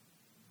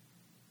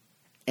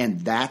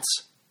 And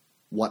that's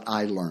what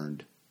I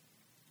learned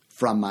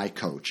from my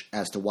coach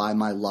as to why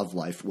my love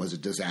life was a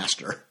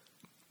disaster.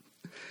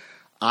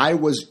 I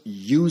was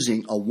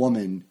using a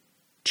woman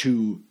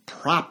to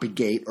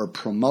propagate or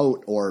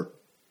promote or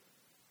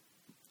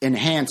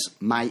enhance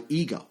my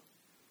ego.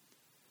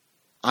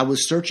 I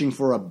was searching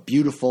for a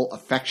beautiful,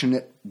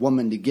 affectionate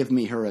woman to give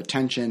me her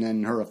attention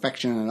and her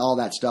affection and all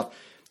that stuff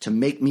to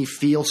make me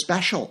feel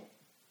special,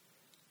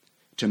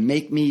 to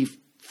make me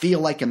feel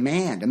like a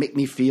man, to make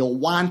me feel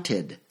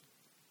wanted,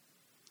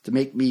 to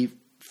make me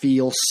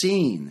feel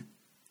seen,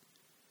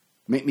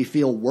 make me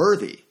feel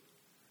worthy.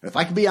 If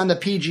I could be on the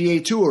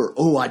PGA Tour,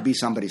 I'd be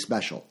somebody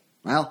special.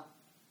 Well,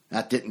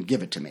 that didn't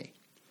give it to me.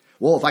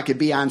 Well, if I could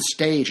be on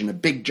stage in a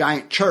big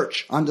giant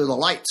church under the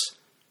lights,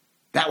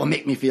 that would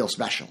make me feel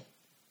special.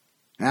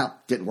 Well,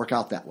 didn't work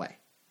out that way.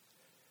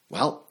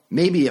 Well,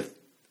 maybe if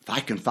I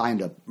can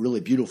find a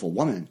really beautiful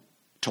woman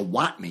to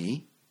want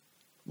me,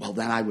 well,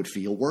 then I would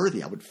feel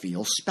worthy. I would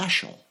feel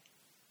special.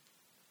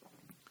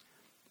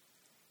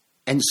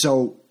 And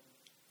so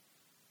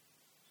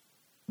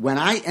when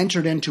I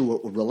entered into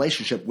a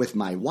relationship with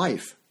my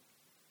wife,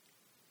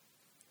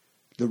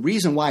 the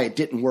reason why it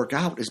didn't work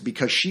out is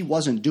because she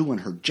wasn't doing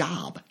her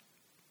job.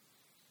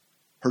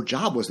 Her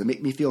job was to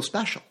make me feel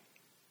special.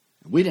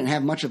 We didn't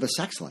have much of a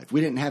sex life.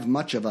 We didn't have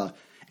much of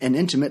an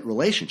intimate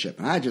relationship.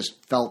 And I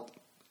just felt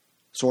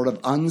sort of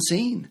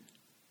unseen,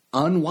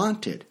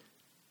 unwanted,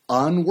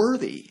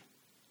 unworthy.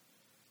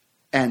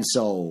 And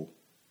so,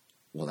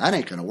 well, that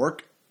ain't going to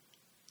work.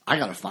 I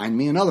got to find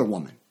me another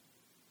woman.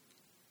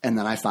 And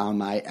then I found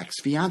my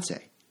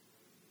ex-fiance.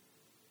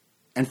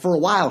 And for a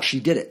while, she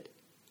did it.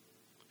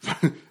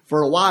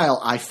 For a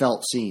while, I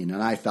felt seen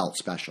and I felt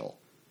special.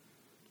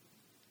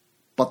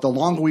 But the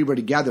longer we were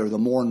together, the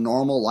more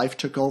normal life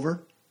took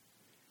over.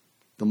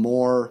 The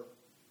more,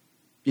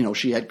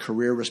 she had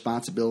career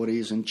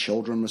responsibilities and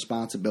children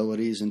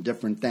responsibilities and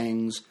different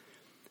things.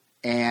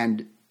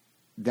 And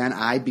then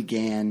I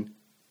began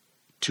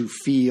to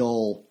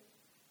feel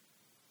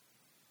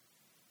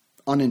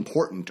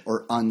unimportant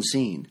or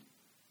unseen.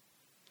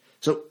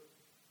 So,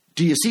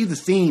 do you see the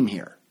theme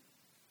here?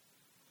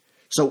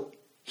 So,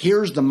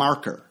 here's the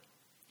marker.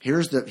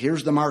 Here's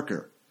the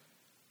marker.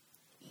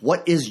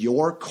 What is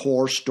your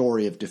core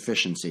story of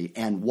deficiency,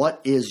 and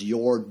what is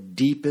your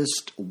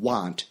deepest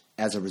want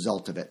as a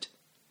result of it?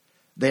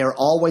 They are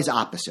always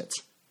opposites.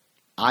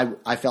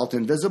 I felt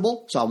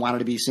invisible, so I wanted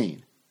to be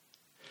seen.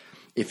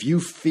 If you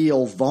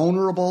feel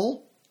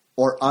vulnerable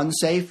or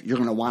unsafe, you're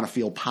going to want to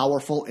feel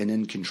powerful and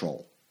in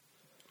control.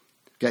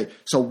 Okay,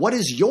 so what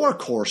is your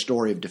core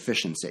story of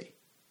deficiency?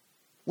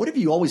 What have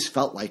you always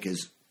felt like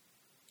is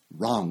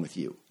wrong with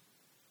you?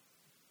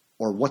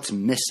 Or what's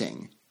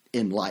missing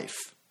in life?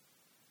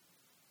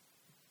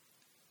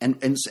 And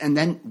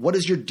then what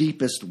is your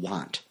deepest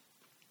want?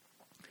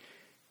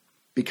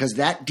 Because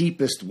that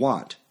deepest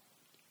want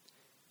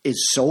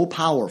is so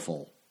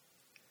powerful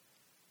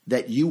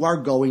that you are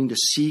going to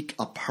seek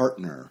a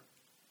partner.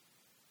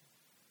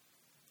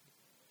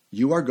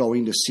 You are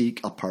going to seek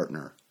a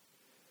partner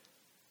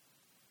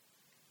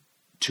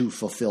to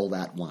fulfill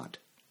that want.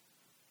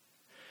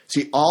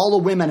 See, all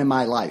the women in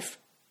my life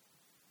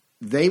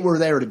they were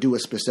there to do a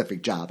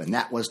specific job, and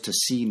that was to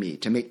see me,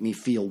 to make me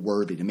feel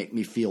worthy, to make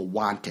me feel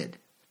wanted.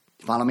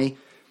 Follow me?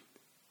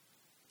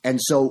 And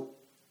so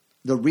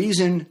the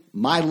reason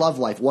my love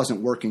life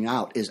wasn't working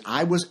out is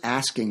I was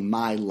asking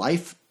my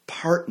life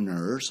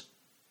partners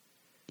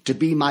to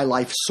be my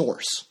life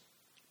source.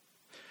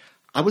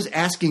 I was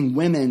asking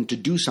women to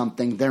do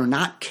something they're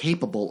not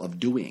capable of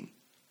doing.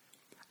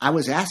 I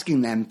was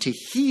asking them to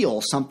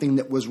heal something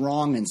that was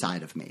wrong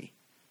inside of me,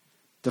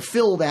 to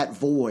fill that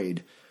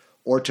void,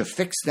 or to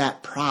fix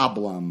that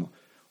problem,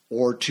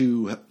 or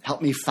to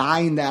help me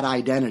find that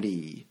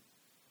identity,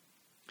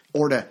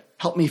 or to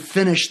help me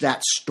finish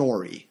that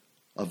story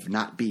of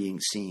not being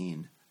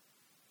seen.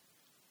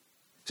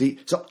 See,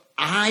 so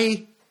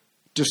I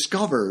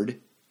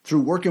discovered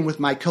through working with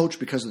my coach,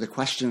 because of the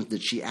questions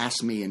that she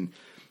asked me, and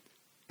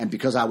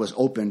because I was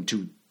open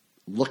to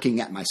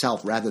looking at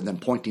myself rather than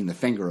pointing the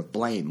finger of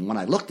blame. And when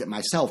I looked at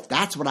myself,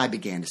 that's what I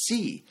began to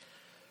see,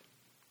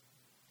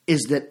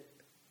 is that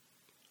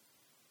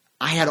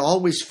I had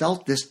always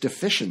felt this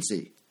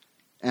deficiency,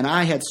 and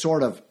I had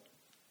sort of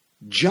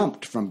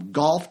jumped from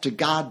golf to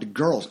God to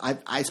girls.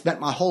 I spent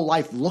my whole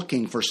life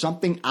looking for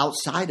something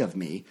outside of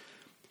me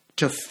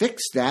to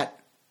fix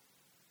that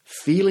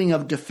feeling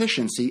of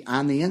deficiency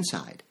on the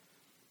inside.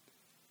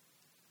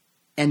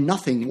 And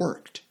nothing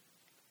worked.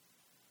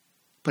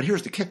 But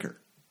here's the kicker.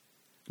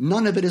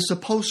 None of it is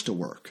supposed to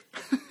work.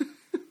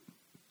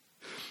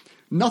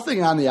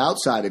 Nothing on the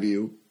outside of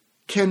you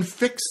can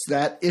fix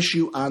that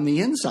issue on the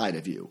inside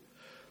of you.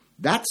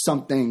 That's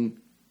something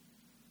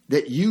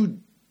that you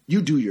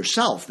do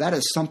yourself. That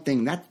is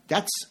something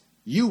that's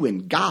you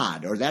in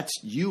God, or that's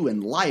you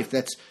in life.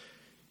 That's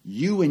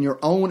you in your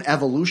own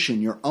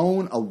evolution, your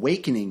own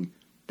awakening.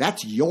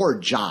 That's your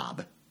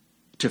job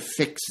to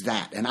fix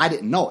that. And I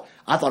didn't know it.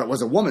 I thought it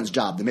was a woman's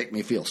job to make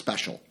me feel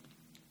special,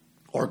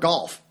 or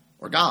golf,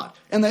 or God.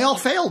 And they all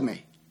failed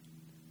me.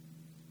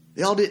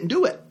 They all didn't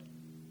do it.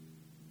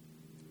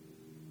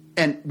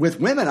 And with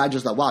women, I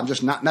just thought, well, I'm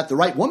just not met the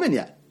right woman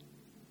yet.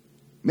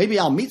 Maybe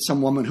I'll meet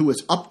some woman who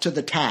is up to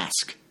the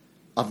task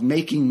of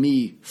making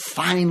me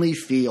finally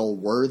feel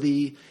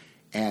worthy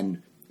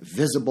and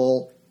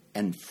visible,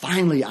 and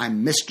finally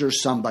I'm Mr.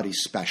 Somebody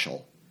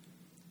Special.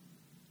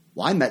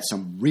 Well, I met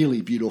some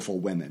really beautiful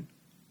women,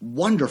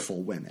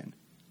 wonderful women,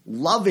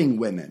 loving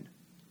women,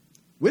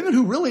 women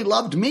who really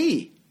loved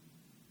me.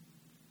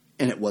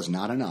 And it was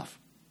not enough.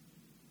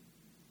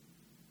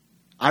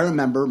 I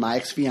remember my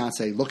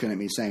ex-fiance looking at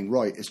me saying,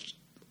 Roy,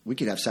 we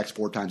could have sex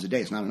 4 times a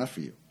day. It's not enough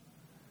for you.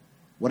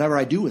 Whatever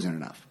I do isn't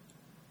enough.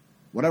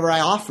 Whatever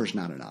I offer is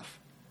not enough.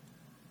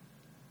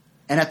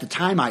 And at the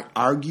time, I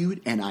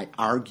argued and I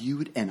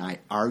argued and I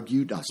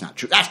argued. Oh, it's not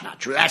true. That's not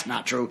true. That's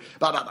not true.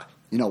 Blah, blah, blah.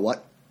 You know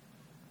what?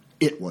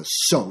 It was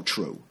so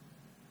true.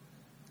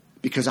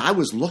 Because I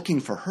was looking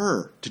for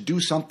her to do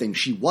something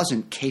she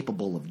wasn't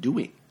capable of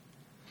doing.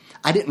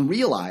 I didn't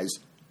realize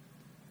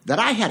that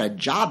I had a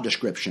job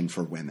description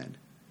for women.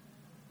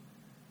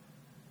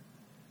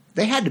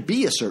 They had to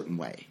be a certain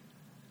way.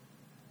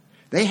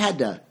 They had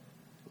to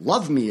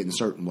love me in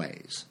certain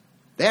ways.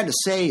 They had to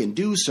say and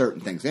do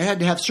certain things. They had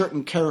to have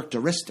certain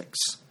characteristics.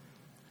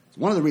 It's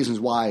one of the reasons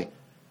why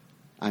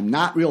I'm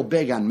not real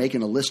big on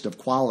making a list of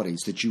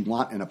qualities that you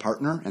want in a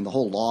partner and the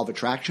whole law of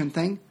attraction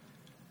thing,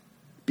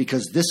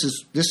 because this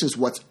is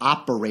what's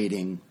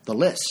operating the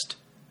list.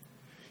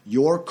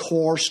 Your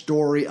core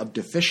story of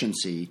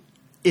deficiency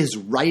is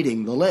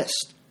writing the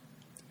list.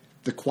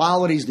 The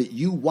qualities that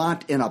you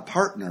want in a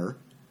partner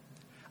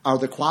are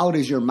the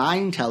qualities your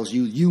mind tells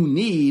you you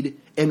need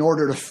in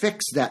order to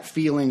fix that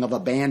feeling of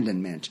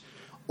abandonment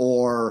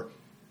or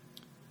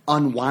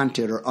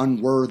unwanted or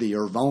unworthy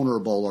or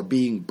vulnerable or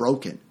being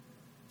broken.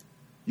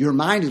 Your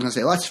mind is going to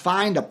say, let's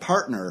find a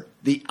partner,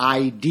 the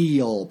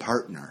ideal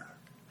partner.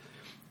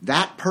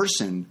 That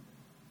person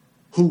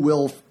who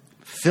will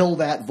fill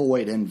that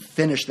void and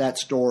finish that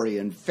story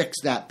and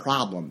fix that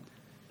problem.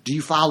 Do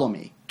you follow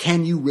me?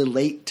 Can you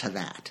relate to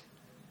that?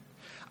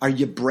 Are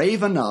you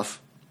brave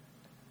enough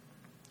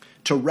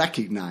to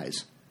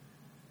recognize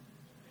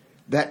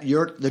that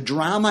the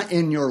drama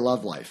in your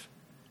love life,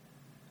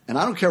 and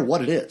I don't care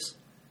what it is,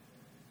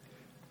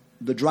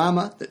 the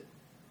drama,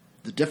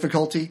 the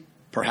difficulty,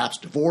 perhaps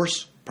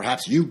divorce,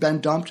 perhaps you've been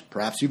dumped,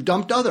 perhaps you've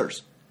dumped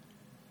others,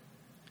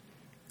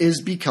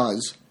 is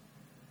because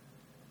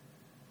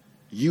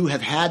you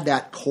have had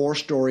that core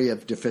story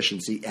of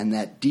deficiency and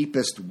that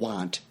deepest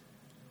want,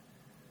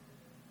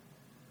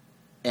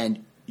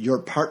 and your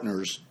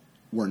partners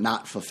were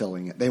not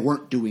fulfilling it. They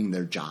weren't doing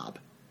their job.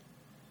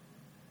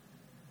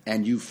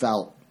 And you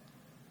felt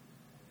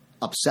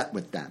upset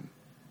with them,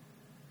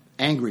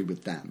 angry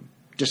with them,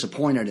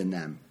 disappointed in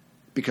them,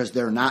 because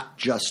they're not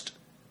just,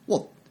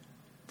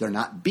 they're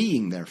not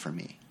being there for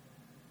me.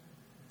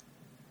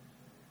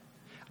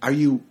 Are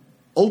you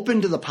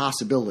open to the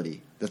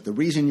possibility that the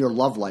reason your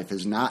love life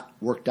has not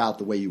worked out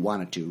the way you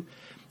want it to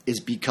is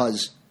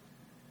because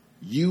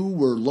you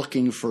were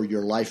looking for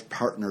your life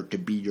partner to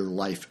be your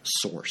life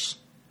source?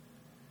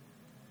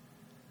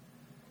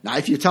 Now,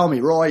 if you tell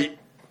me, Roy,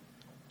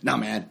 no,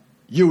 man,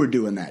 you were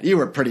doing that. You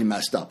were pretty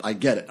messed up. I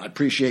get it. I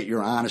appreciate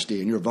your honesty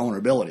and your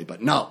vulnerability.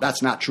 But no,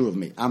 that's not true of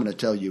me. I'm going to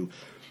tell you,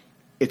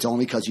 it's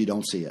only because you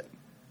don't see it.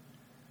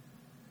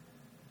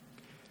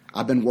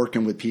 I've been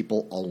working with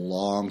people a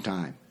long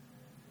time.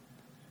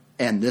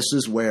 And this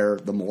is where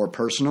the more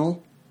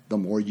personal, the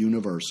more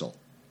universal.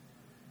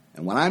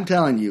 And what I'm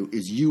telling you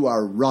is you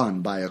are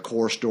run by a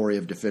core story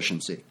of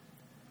deficiency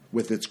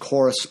with its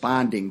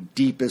corresponding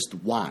deepest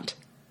want.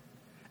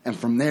 And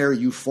from there,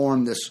 you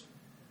form this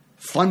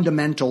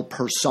fundamental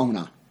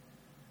persona.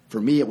 For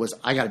me, it was,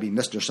 I got to be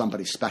Mr.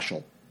 Somebody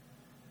Special.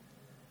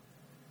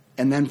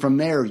 And then from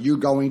there, you're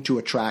going to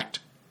attract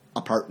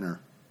a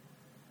partner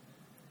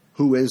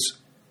who is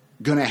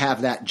going to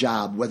have that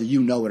job, whether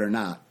you know it or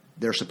not.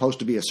 They're supposed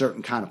to be a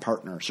certain kind of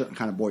partner, a certain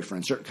kind of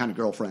boyfriend, a certain kind of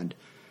girlfriend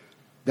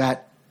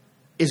that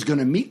is going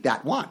to meet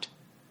that want.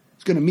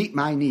 It's going to meet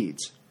my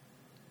needs.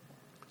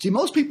 See,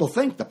 most people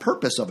think the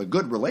purpose of a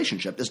good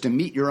relationship is to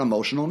meet your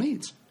emotional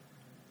needs.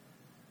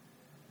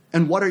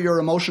 And what are your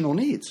emotional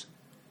needs?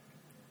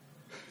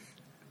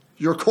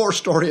 Your core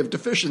story of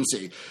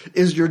deficiency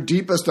is your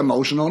deepest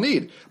emotional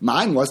need.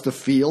 Mine was to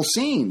feel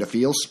seen, to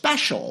feel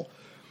special.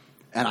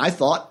 And I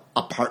thought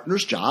a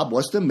partner's job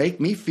was to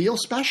make me feel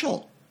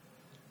special.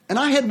 And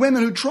I had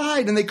women who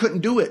tried and they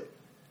couldn't do it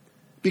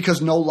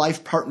because no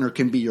life partner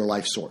can be your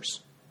life source.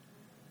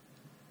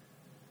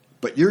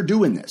 But you're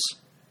doing this.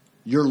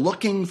 You're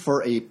looking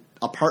for a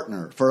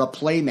partner, for a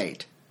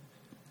playmate,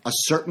 a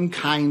certain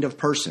kind of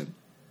person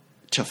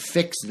to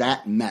fix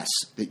that mess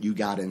that you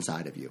got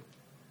inside of you.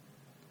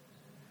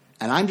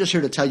 And I'm just here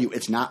to tell you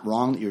it's not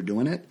wrong that you're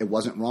doing it. It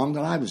wasn't wrong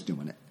that I was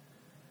doing it.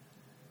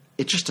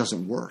 It just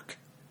doesn't work.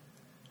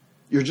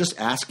 You're just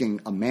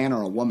asking a man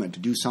or a woman to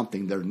do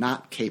something they're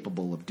not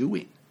capable of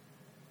doing.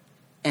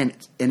 And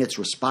it's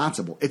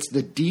responsible. It's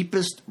the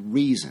deepest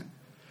reason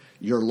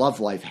your love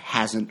life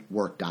hasn't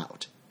worked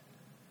out.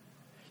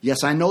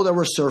 Yes, I know there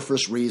were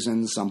surface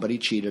reasons. Somebody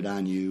cheated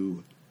on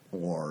you,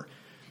 or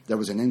there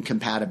was an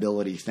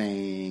incompatibility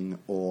thing,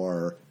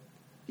 or,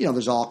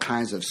 there's all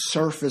kinds of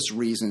surface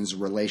reasons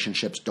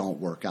relationships don't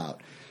work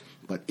out.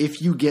 But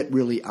if you get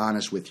really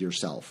honest with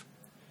yourself,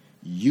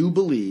 you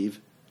believe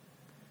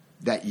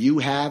that you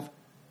have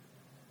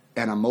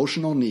an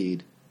emotional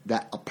need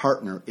that a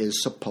partner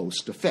is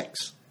supposed to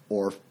fix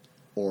or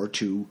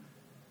to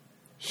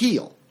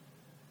heal.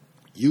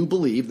 You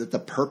believe that the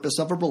purpose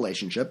of a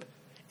relationship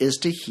is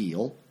to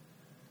heal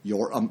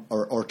your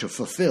or to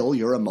fulfill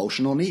your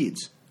emotional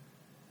needs.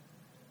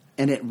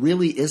 And it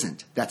really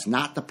isn't. That's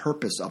not the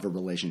purpose of a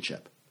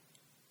relationship.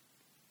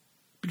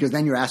 Because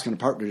then you're asking a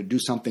partner to do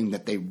something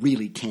that they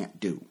really can't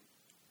do.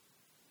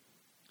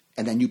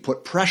 And then you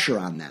put pressure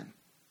on them.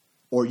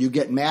 Or you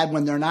get mad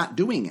when they're not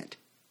doing it.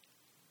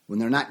 When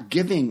they're not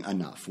giving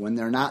enough. When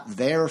they're not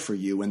there for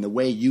you in the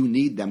way you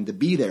need them to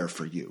be there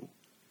for you.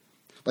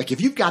 Like if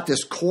you've got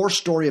this core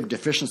story of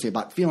deficiency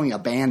about feeling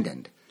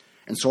abandoned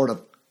and sort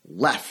of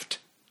left,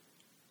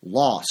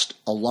 lost,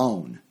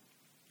 alone,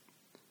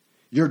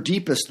 your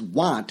deepest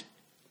want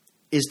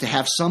is to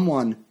have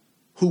someone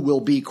who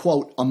will be,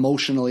 quote,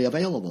 emotionally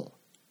available.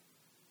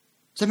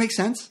 Does that make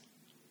sense?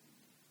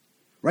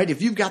 Right?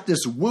 If you've got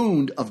this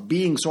wound of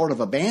being sort of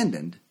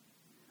abandoned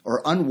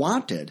or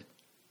unwanted,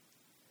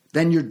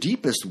 then your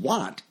deepest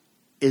want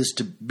is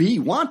to be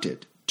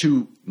wanted,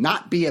 to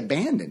not be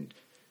abandoned,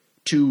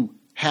 to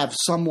have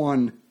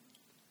someone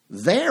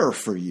there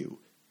for you,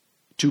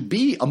 to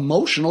be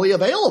emotionally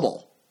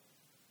available.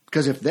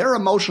 Because if they're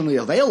emotionally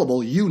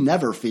available, you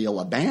never feel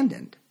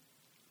abandoned.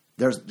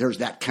 There's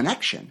that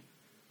connection.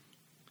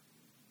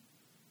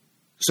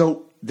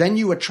 So then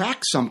you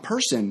attract some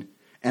person,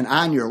 and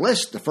on your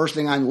list, the first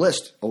thing on the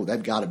list,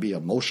 they've got to be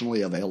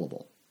emotionally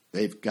available.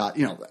 They've got,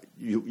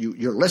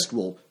 your list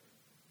will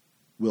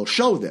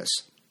show this.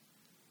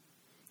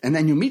 And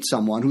then you meet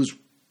someone who's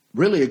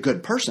really a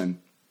good person,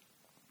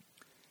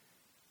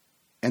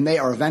 and they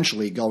are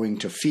eventually going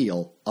to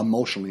feel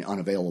emotionally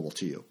unavailable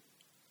to you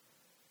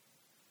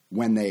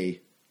when they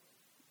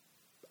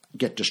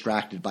get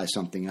distracted by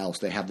something else.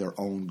 They have their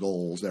own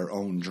goals, their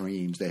own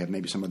dreams. They have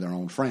maybe some of their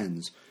own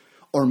friends.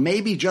 Or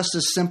maybe just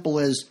as simple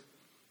as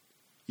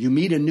you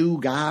meet a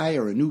new guy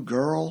or a new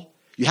girl,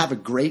 you have a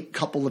great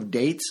couple of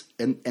dates,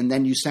 and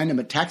then you send them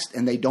a text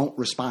and they don't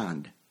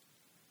respond.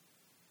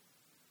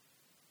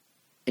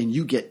 And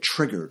you get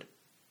triggered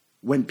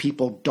when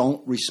people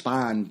don't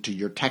respond to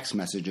your text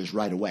messages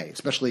right away,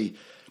 especially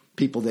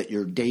people that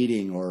you're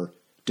dating or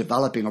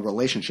developing a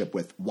relationship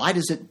with. Why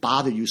does it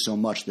bother you so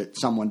much that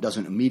someone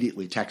doesn't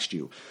immediately text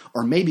you,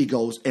 or maybe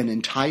goes an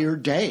entire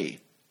day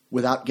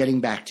without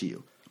getting back to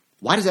you?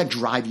 Why does that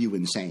drive you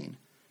insane?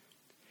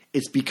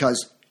 It's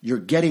because you're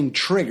getting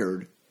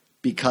triggered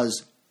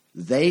because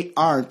they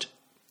aren't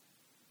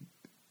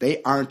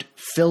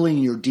filling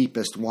your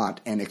deepest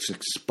want, and it's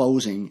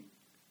exposing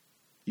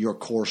your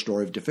core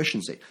story of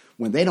deficiency.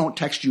 When they don't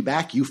text you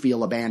back, you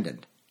feel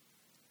abandoned.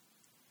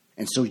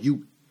 And so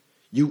you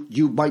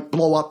might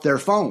blow up their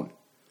phone.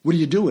 What are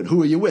you doing?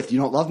 Who are you with? You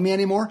don't love me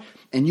anymore?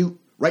 And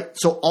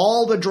so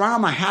all the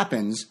drama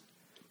happens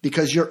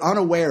because you're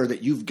unaware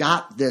that you've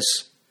got this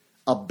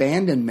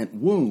abandonment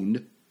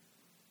wound,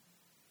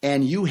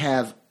 and you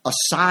have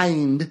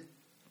assigned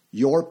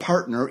your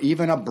partner,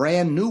 even a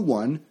brand new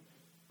one,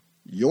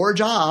 your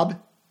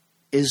job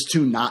is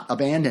to not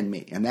abandon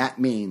me. And that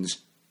means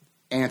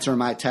answer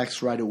my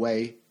text right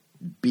away,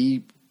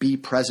 be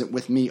present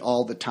with me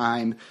all the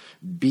time,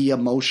 be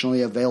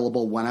emotionally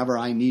available whenever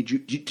I need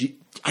you.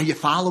 Are you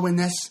following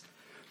this?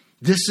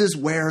 This is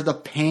where the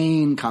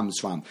pain comes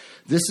from.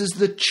 This is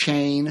the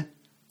chain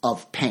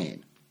of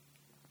pain.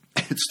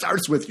 It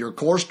starts with your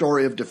core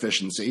story of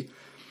deficiency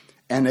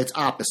and its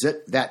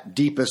opposite, that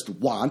deepest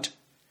want.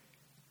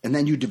 And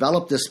then you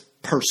develop this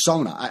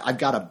persona. I've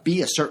got to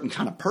be a certain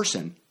kind of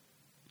person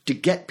to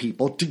get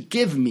people to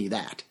give me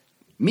that.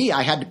 Me,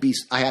 I had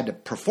to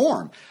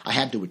perform. I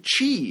had to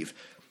achieve.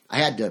 I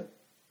had to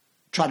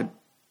try to,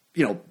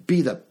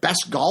 be the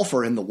best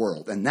golfer in the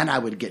world, and then I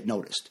would get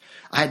noticed.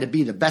 I had to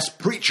be the best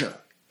preacher,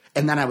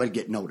 and then I would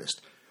get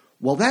noticed.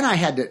 Well, then I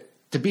had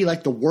to be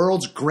like the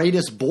world's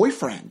greatest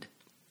boyfriend.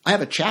 I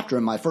have a chapter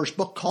in my first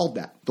book called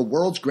that, The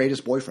World's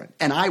Greatest Boyfriend,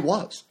 and I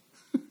was.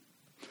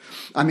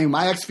 I mean,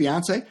 my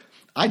ex-fiance,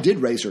 I did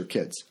raise her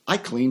kids. I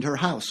cleaned her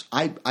house.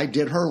 I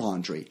did her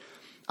laundry.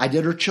 I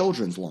did her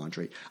children's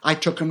laundry. I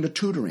took them to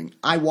tutoring.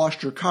 I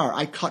washed her car.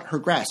 I cut her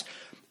grass.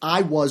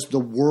 I was the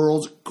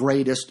world's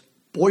greatest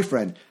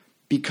boyfriend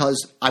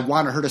because I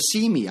wanted her to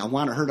see me. I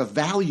wanted her to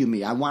value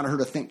me. I wanted her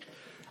to think.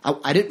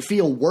 I didn't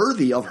feel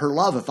worthy of her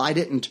love if I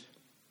didn't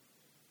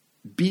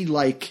be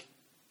like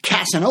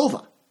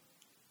Casanova.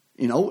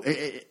 Do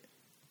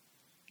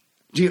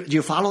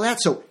you follow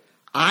that? So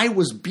I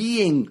was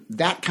being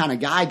that kind of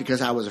guy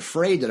because I was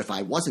afraid that if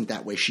I wasn't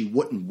that way, she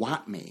wouldn't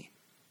want me.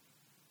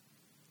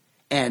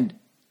 And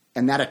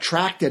that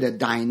attracted a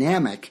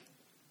dynamic.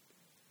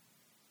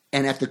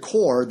 And at the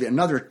core,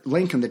 another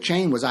link in the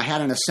chain was I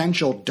had an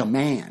essential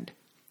demand.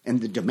 And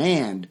the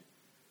demand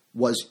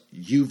was,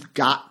 you've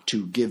got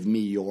to give me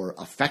your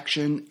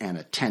affection and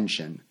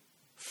attention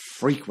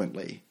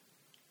frequently,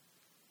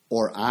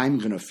 or I'm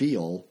going to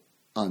feel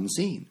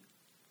unseen.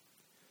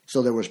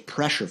 So there was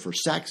pressure for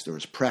sex. There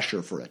was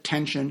pressure for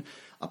attention.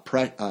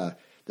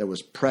 There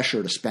was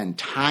pressure to spend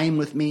time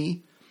with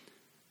me.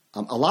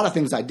 A lot of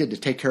things I did to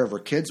take care of her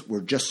kids were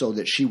just so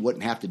that she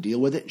wouldn't have to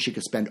deal with it and she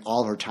could spend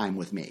all her time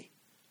with me.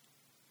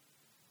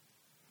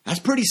 That's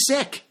pretty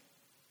sick.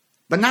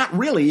 But not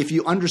really if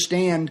you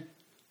understand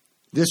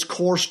this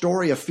core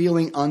story of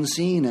feeling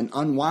unseen and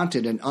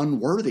unwanted and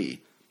unworthy.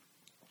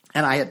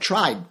 And I had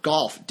tried.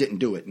 Golf didn't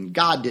do it, and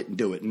God didn't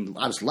do it. And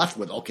I was left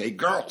with, okay,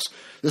 girls,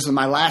 this is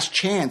my last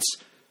chance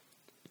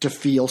to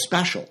feel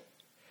special.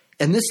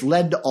 And this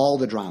led to all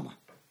the drama.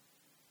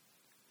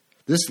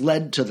 This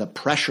led to the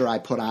pressure I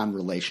put on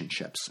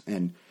relationships.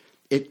 And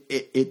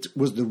it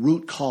was the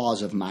root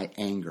cause of my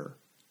anger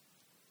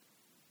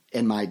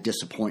and my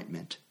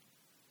disappointment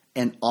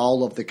and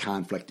all of the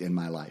conflict in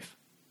my life.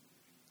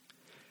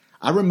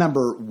 I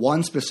remember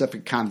one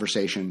specific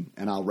conversation,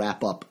 and I'll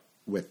wrap up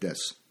with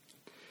this.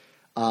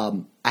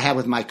 I had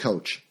with my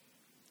coach,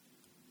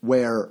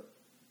 where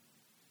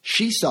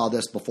she saw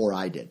this before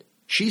I did.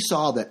 She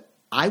saw that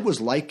I was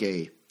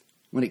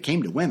when it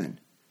came to women,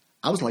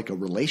 I was like a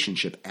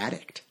relationship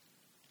addict.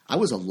 I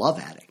was a love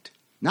addict,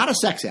 not a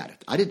sex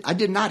addict. I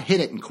did not hit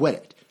it and quit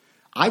it.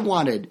 I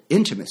wanted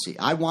intimacy.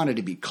 I wanted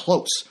to be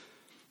close.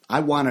 I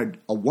wanted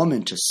a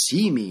woman to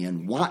see me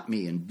and want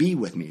me and be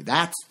with me.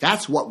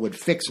 That's what would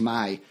fix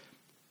my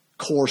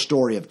core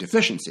story of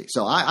deficiency.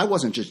 So I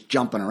wasn't just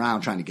jumping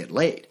around trying to get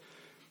laid.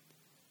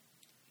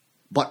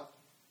 But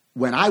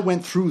when I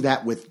went through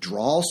that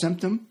withdrawal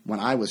symptom, when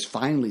I was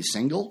finally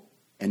single,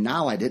 and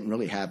now I didn't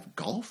really have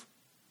golf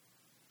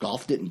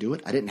didn't do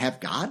it. I didn't have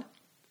God.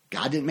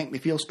 God didn't make me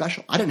feel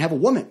special. I didn't have a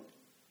woman,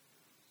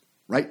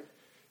 right?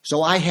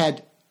 So I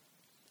had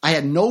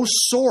no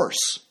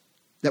source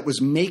that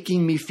was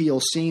making me feel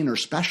seen or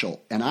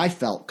special, and I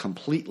felt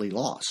completely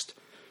lost.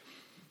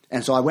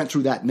 And so I went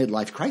through that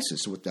midlife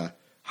crisis with the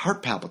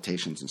heart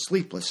palpitations and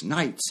sleepless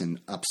nights and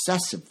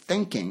obsessive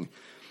thinking.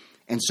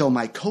 And so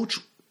my coach,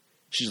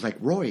 she's like,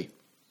 Roy,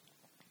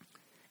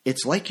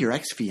 it's like your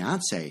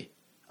ex-fiance.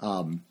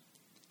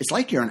 It's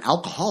like you're an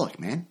alcoholic,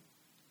 man.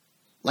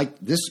 Like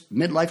this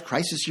midlife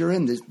crisis you're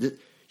in,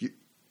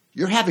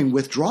 you're having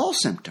withdrawal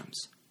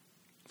symptoms.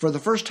 For the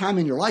first time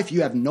in your life,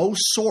 you have no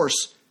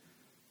source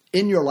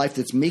in your life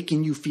that's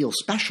making you feel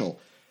special.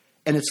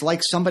 And it's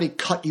like somebody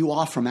cut you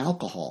off from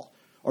alcohol,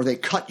 or they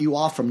cut you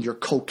off from your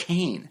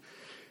cocaine,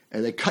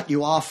 or they cut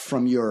you off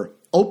from your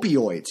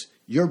opioids.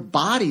 Your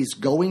body's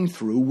going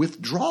through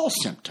withdrawal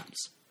symptoms.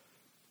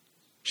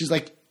 She's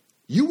like,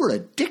 you were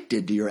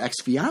addicted to your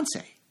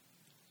ex-fiance.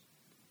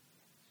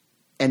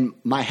 And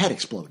my head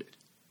exploded.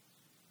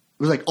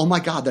 It was like, oh my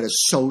God,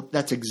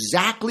 that's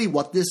exactly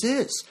what this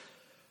is.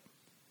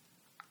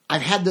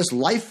 I've had this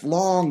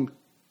lifelong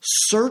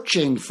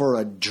searching for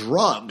a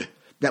drug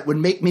that would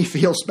make me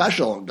feel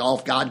special.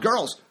 Golf, God,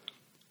 girls.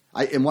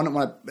 In one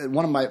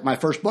of my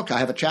first book, I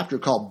have a chapter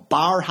called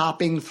Bar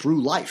Hopping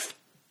Through Life.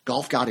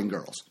 Golf, God, and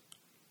Girls.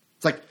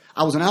 It's like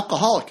I was an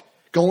alcoholic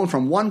Going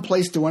from one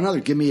place to another.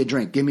 Give me a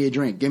drink, give me a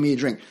drink, give me a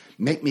drink.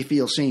 Make me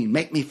feel seen,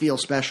 make me feel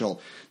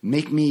special,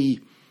 make me,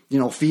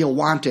 feel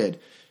wanted.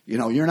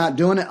 You're not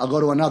doing it, I'll go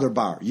to another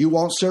bar. You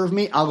won't serve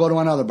me, I'll go to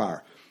another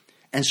bar.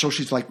 And so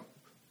she's like,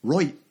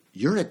 Roy,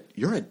 you're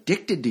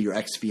addicted to your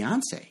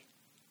ex-fiance.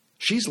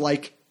 She's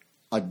like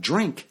a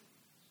drink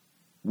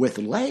with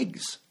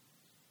legs.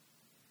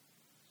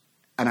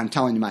 And I'm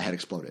telling you, my head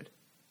exploded.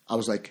 I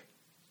was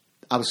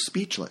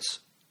speechless.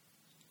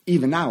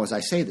 Even now, as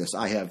I say this,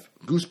 I have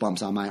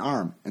goosebumps on my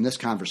arm. And this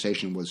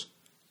conversation was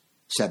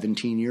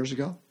 17 years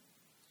ago.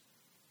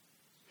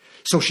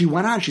 So she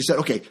went on. She said,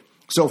 okay,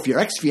 so if your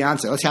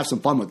ex-fiance, let's have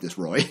some fun with this,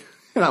 Roy.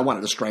 And I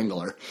wanted to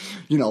strangle her.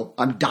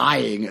 I'm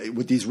dying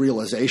with these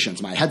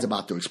realizations. My head's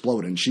about to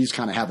explode, and she's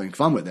kind of having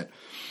fun with it.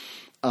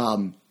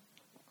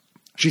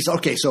 She said,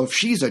 okay, so if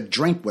she's a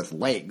drink with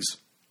legs,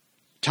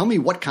 tell me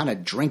what kind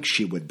of drink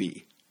she would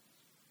be.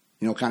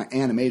 Kind of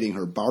animating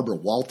her Barbara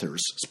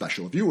Walters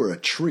special. If you were a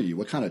tree,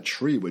 what kind of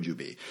tree would you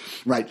be?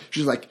 Right?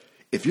 She's like,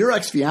 if your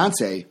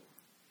ex-fiance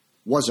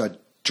was a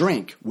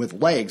drink with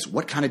legs,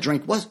 what kind of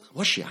drink was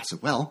she? I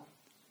said, well,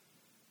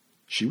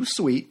 she was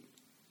sweet.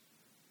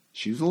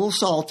 She was a little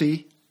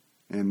salty.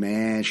 And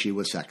man, she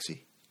was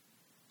sexy.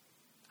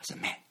 I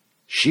said, man,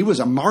 she was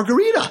a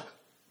margarita.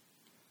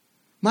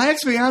 My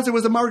ex-fiance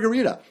was a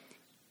margarita.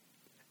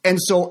 And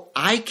so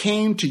I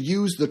came to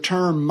use the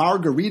term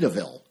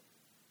Margaritaville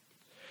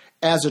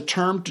as a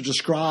term to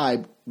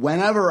describe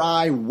whenever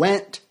I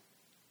went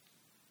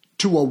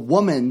to a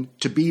woman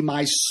to be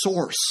my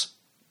source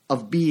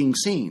of being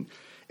seen.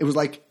 It was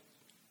like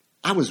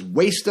I was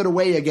wasted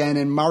away again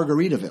in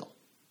Margaritaville.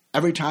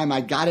 Every time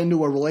I got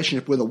into a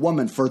relationship with a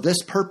woman for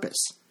this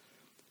purpose,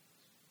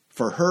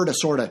 for her to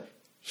sort of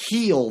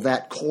heal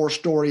that core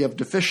story of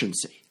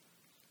deficiency.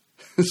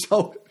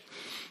 So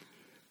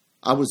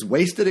I was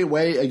wasted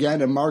away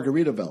again in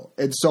Margaritaville.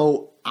 And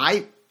so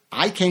I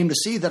came to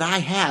see that I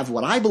have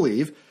what I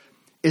believe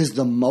is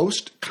the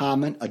most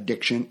common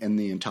addiction in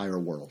the entire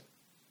world.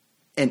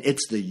 And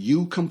it's the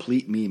you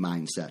complete me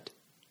mindset.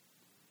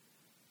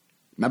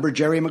 Remember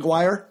Jerry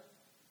Maguire?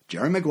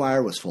 Jerry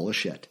Maguire was full of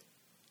shit.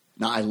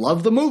 Now, I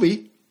love the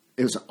movie.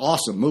 It was an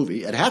awesome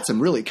movie. It had some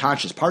really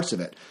conscious parts of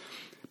it.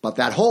 But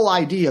that whole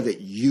idea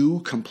that you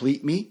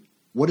complete me,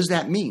 what does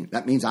that mean?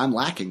 That means I'm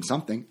lacking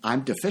something.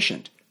 I'm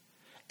deficient.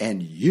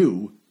 And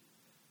you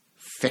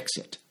fix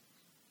it.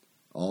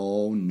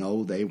 Oh,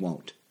 no, they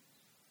won't.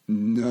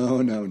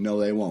 No,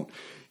 they won't.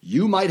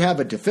 You might have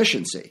a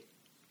deficiency,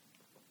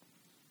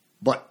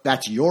 but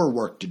that's your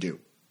work to do.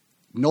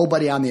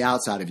 Nobody on the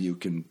outside of you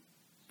can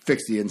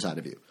fix the inside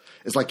of you.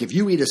 It's like if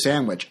you eat a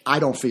sandwich, I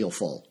don't feel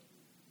full.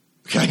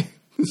 Okay?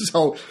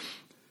 So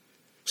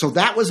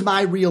that was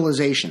my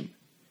realization,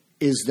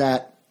 is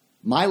that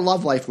my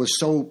love life was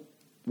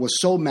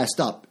so messed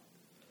up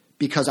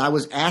because I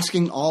was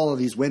asking all of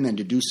these women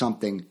to do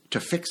something, to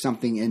fix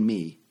something in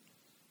me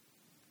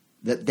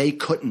that they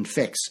couldn't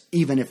fix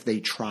even if they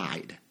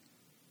tried.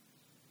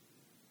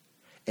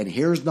 And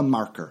here's the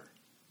marker.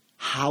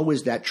 How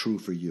is that true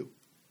for you?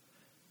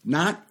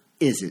 Not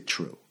is it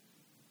true.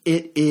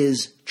 It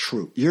is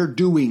true. You're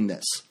doing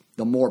this.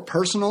 The more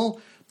personal,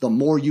 the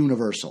more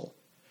universal.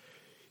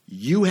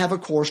 You have a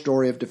core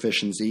story of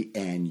deficiency,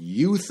 and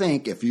you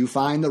think if you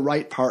find the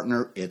right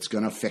partner, it's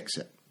going to fix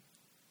it.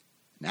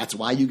 That's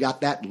why you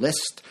got that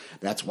list.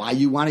 That's why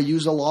you want to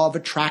use the law of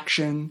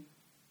attraction.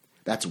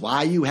 That's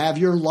why you have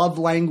your love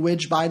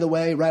language, by the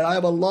way, right? I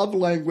have a love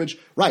language.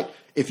 Right.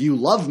 If you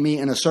love me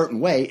in a certain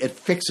way, it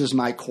fixes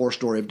my core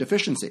story of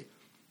deficiency.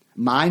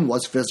 Mine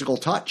was physical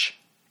touch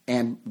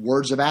and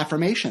words of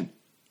affirmation.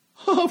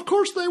 Of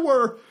course they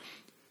were.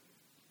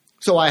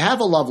 So I have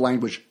a love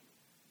language,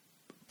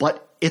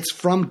 but it's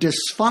from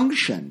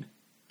dysfunction,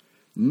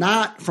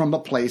 not from a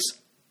place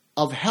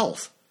of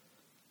health.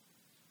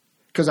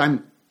 Because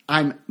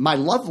my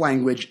love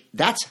language,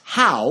 that's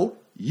how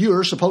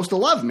you're supposed to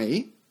love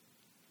me,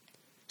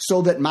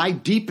 so that my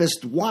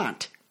deepest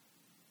want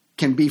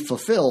can be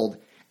fulfilled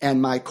and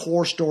my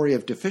core story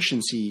of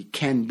deficiency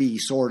can be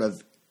sort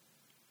of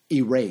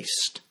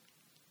erased.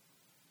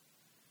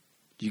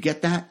 Do you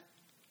get that?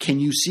 Can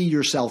you see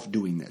yourself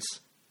doing this?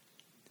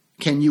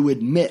 Can you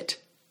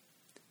admit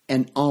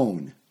and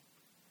own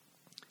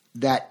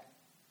that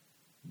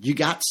you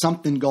got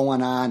something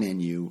going on in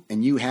you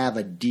and you have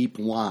a deep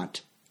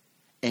want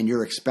and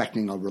you're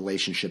expecting a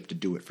relationship to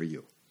do it for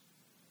you?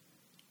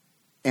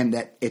 And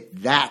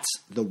that's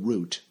the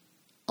root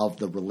of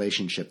the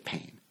relationship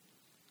pain.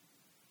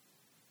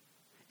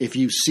 If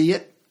you see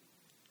it,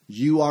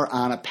 you are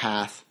on a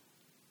path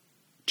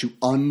to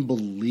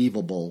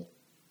unbelievable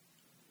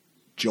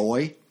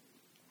joy,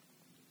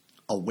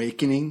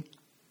 awakening,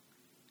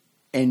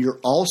 and you're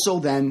also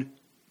then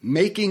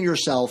making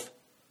yourself,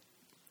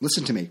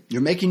 listen to me,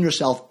 you're making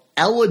yourself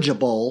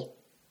eligible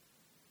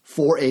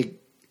for a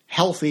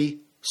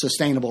healthy,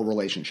 sustainable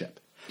relationship.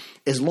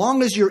 As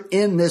long as you're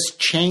in this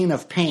chain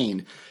of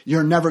pain,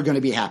 you're never going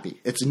to be happy.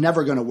 It's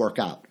never going to work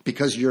out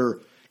because you're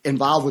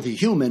involved with a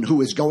human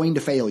who is going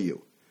to fail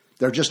you.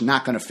 They're just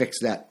not going to fix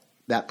that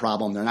that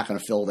problem. They're not going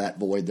to fill that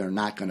void. They're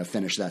not going to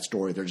finish that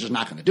story. They're just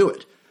not going to do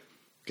it.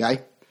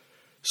 Okay?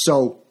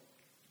 So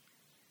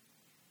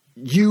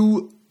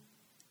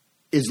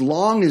as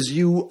long as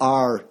you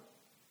are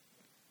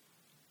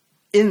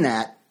in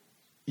that,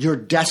 you're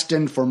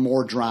destined for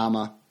more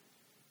drama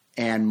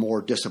and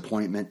more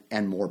disappointment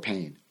and more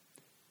pain.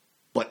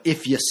 But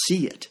if you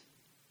see it,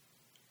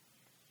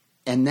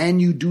 and then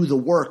you do the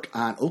work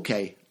on,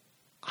 okay,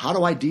 how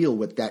do I deal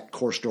with that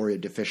core story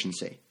of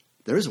deficiency?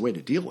 There is a way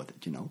to deal with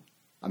it,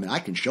 I mean, I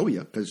can show you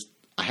because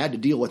I had to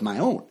deal with my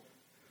own.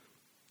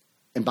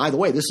 And by the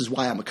way, this is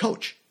why I'm a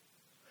coach.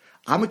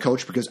 I'm a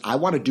coach because I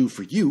want to do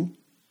for you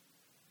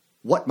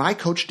what my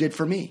coach did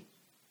for me.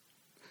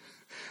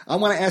 I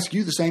want to ask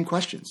you the same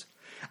questions.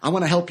 I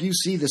want to help you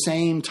see the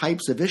same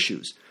types of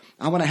issues.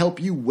 I want to help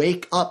you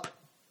wake up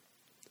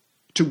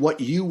to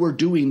what you were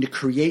doing to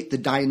create the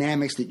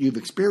dynamics that you've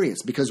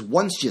experienced. Because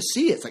once you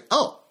see it, it's like,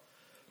 oh,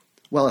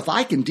 well, if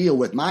I can deal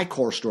with my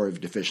core story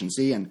of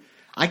deficiency and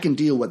I can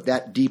deal with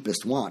that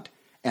deepest want,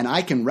 and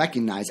I can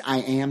recognize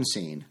I am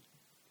seen,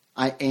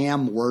 I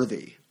am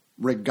worthy,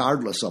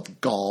 regardless of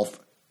golf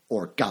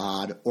or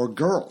God or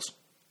girls.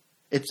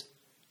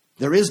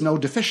 There is no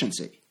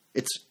deficiency.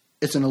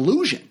 It's an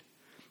illusion.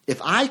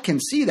 If I can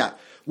see that,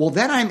 well,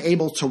 then I'm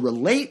able to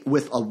relate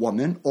with a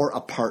woman or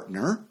a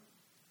partner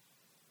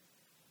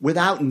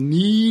without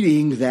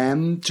needing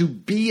them to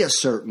be a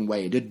certain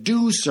way, to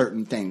do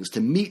certain things,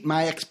 to meet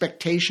my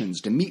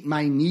expectations, to meet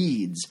my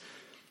needs.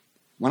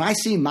 When I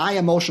see my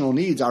emotional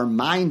needs are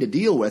mine to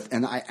deal with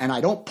and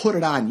I don't put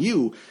it on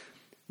you,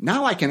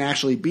 now I can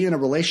actually be in a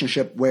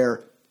relationship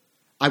where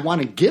I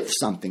want to give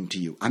something to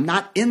you. I'm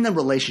not in the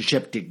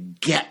relationship to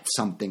get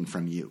something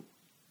from you.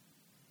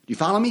 Do you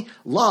follow me?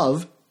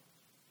 Love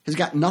has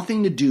got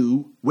nothing to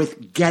do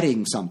with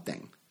getting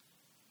something.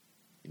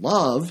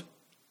 Love,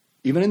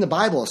 even in the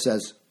Bible, it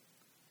says,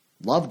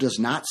 love does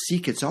not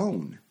seek its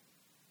own.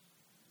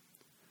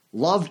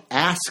 Love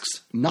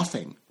asks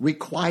nothing,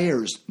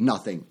 requires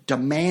nothing,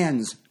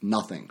 demands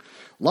nothing.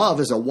 Love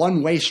is a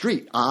one-way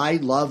street. I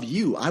love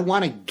you. I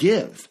want to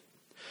give.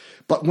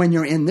 But when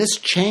you're in this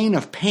chain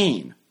of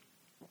pain,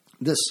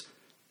 this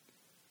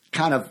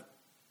kind of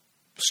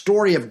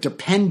story of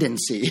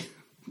dependency,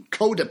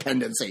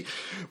 codependency,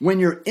 when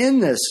you're in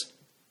this,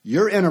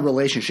 you're in a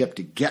relationship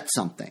to get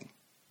something.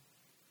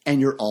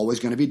 And you're always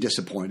going to be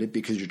disappointed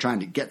because you're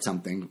trying to get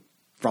something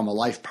from a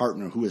life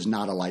partner who is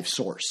not a life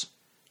source.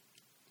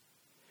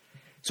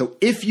 So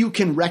if you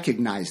can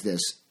recognize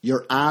this,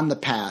 you're on the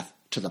path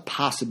to the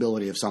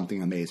possibility of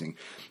something amazing.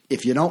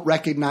 If you don't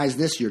recognize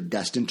this, you're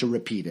destined to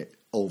repeat it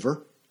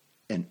over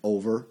and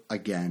over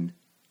again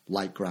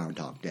like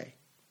Groundhog Day.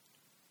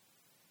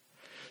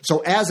 So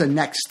as a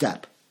next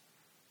step,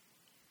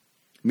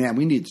 man,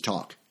 we need to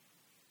talk.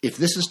 If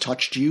this has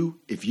touched you,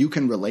 if you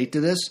can relate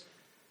to this,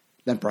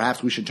 then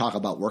perhaps we should talk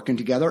about working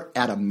together.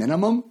 At a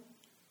minimum,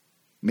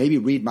 maybe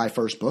read my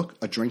first book,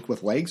 A Drink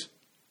with Legs,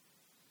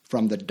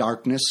 From the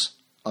Darkness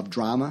of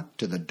Drama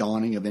to the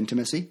Dawning of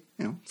Intimacy.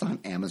 It's on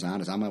Amazon,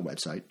 it's on my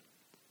website.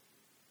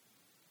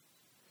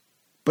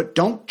 But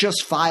don't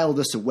just file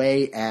this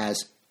away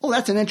as, oh,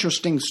 that's an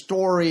interesting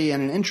story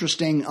and an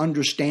interesting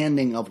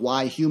understanding of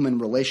why human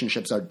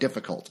relationships are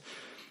difficult.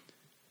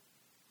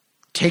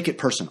 Take it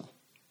personal.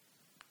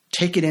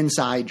 Take it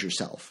inside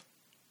yourself.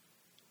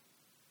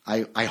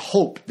 I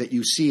hope that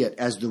you see it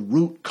as the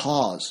root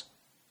cause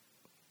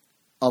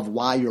of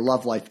why your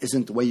love life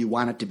isn't the way you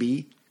want it to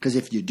be. Because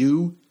if you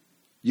do,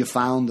 you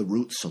found the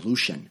root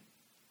solution.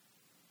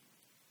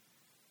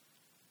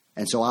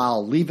 And so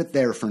I'll leave it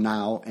there for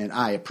now, and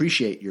I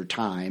appreciate your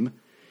time.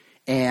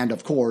 And,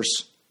 of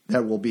course,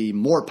 there will be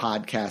more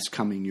podcasts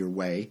coming your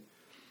way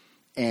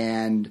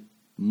and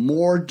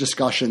more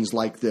discussions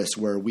like this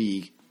where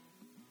we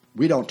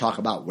don't talk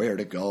about where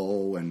to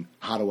go and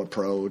how to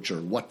approach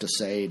or what to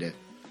say to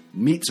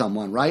meet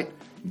someone, right?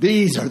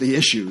 These are the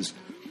issues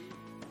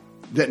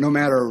that no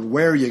matter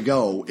where you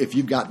go, if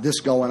you've got this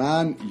going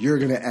on, you're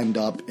going to end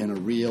up in a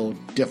real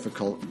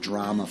difficult,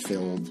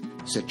 drama-filled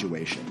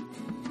situation.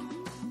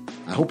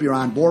 I hope you're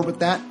on board with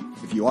that.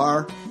 If you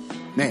are,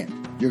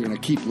 man, you're going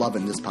to keep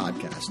loving this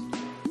podcast.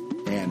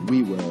 And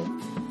we will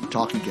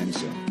talk again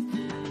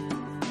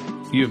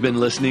soon. You've been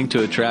listening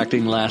to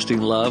Attracting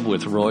Lasting Love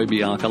with Roy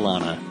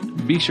Biancalana.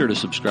 Be sure to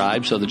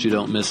subscribe so that you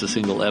don't miss a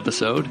single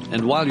episode.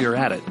 And while you're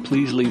at it,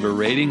 please leave a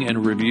rating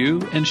and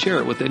review and share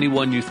it with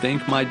anyone you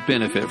think might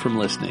benefit from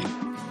listening.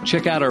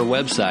 Check out our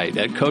website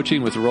at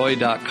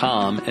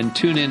coachingwithroy.com and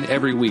tune in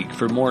every week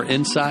for more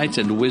insights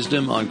and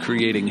wisdom on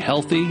creating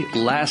healthy,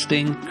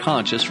 lasting,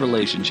 conscious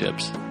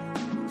relationships.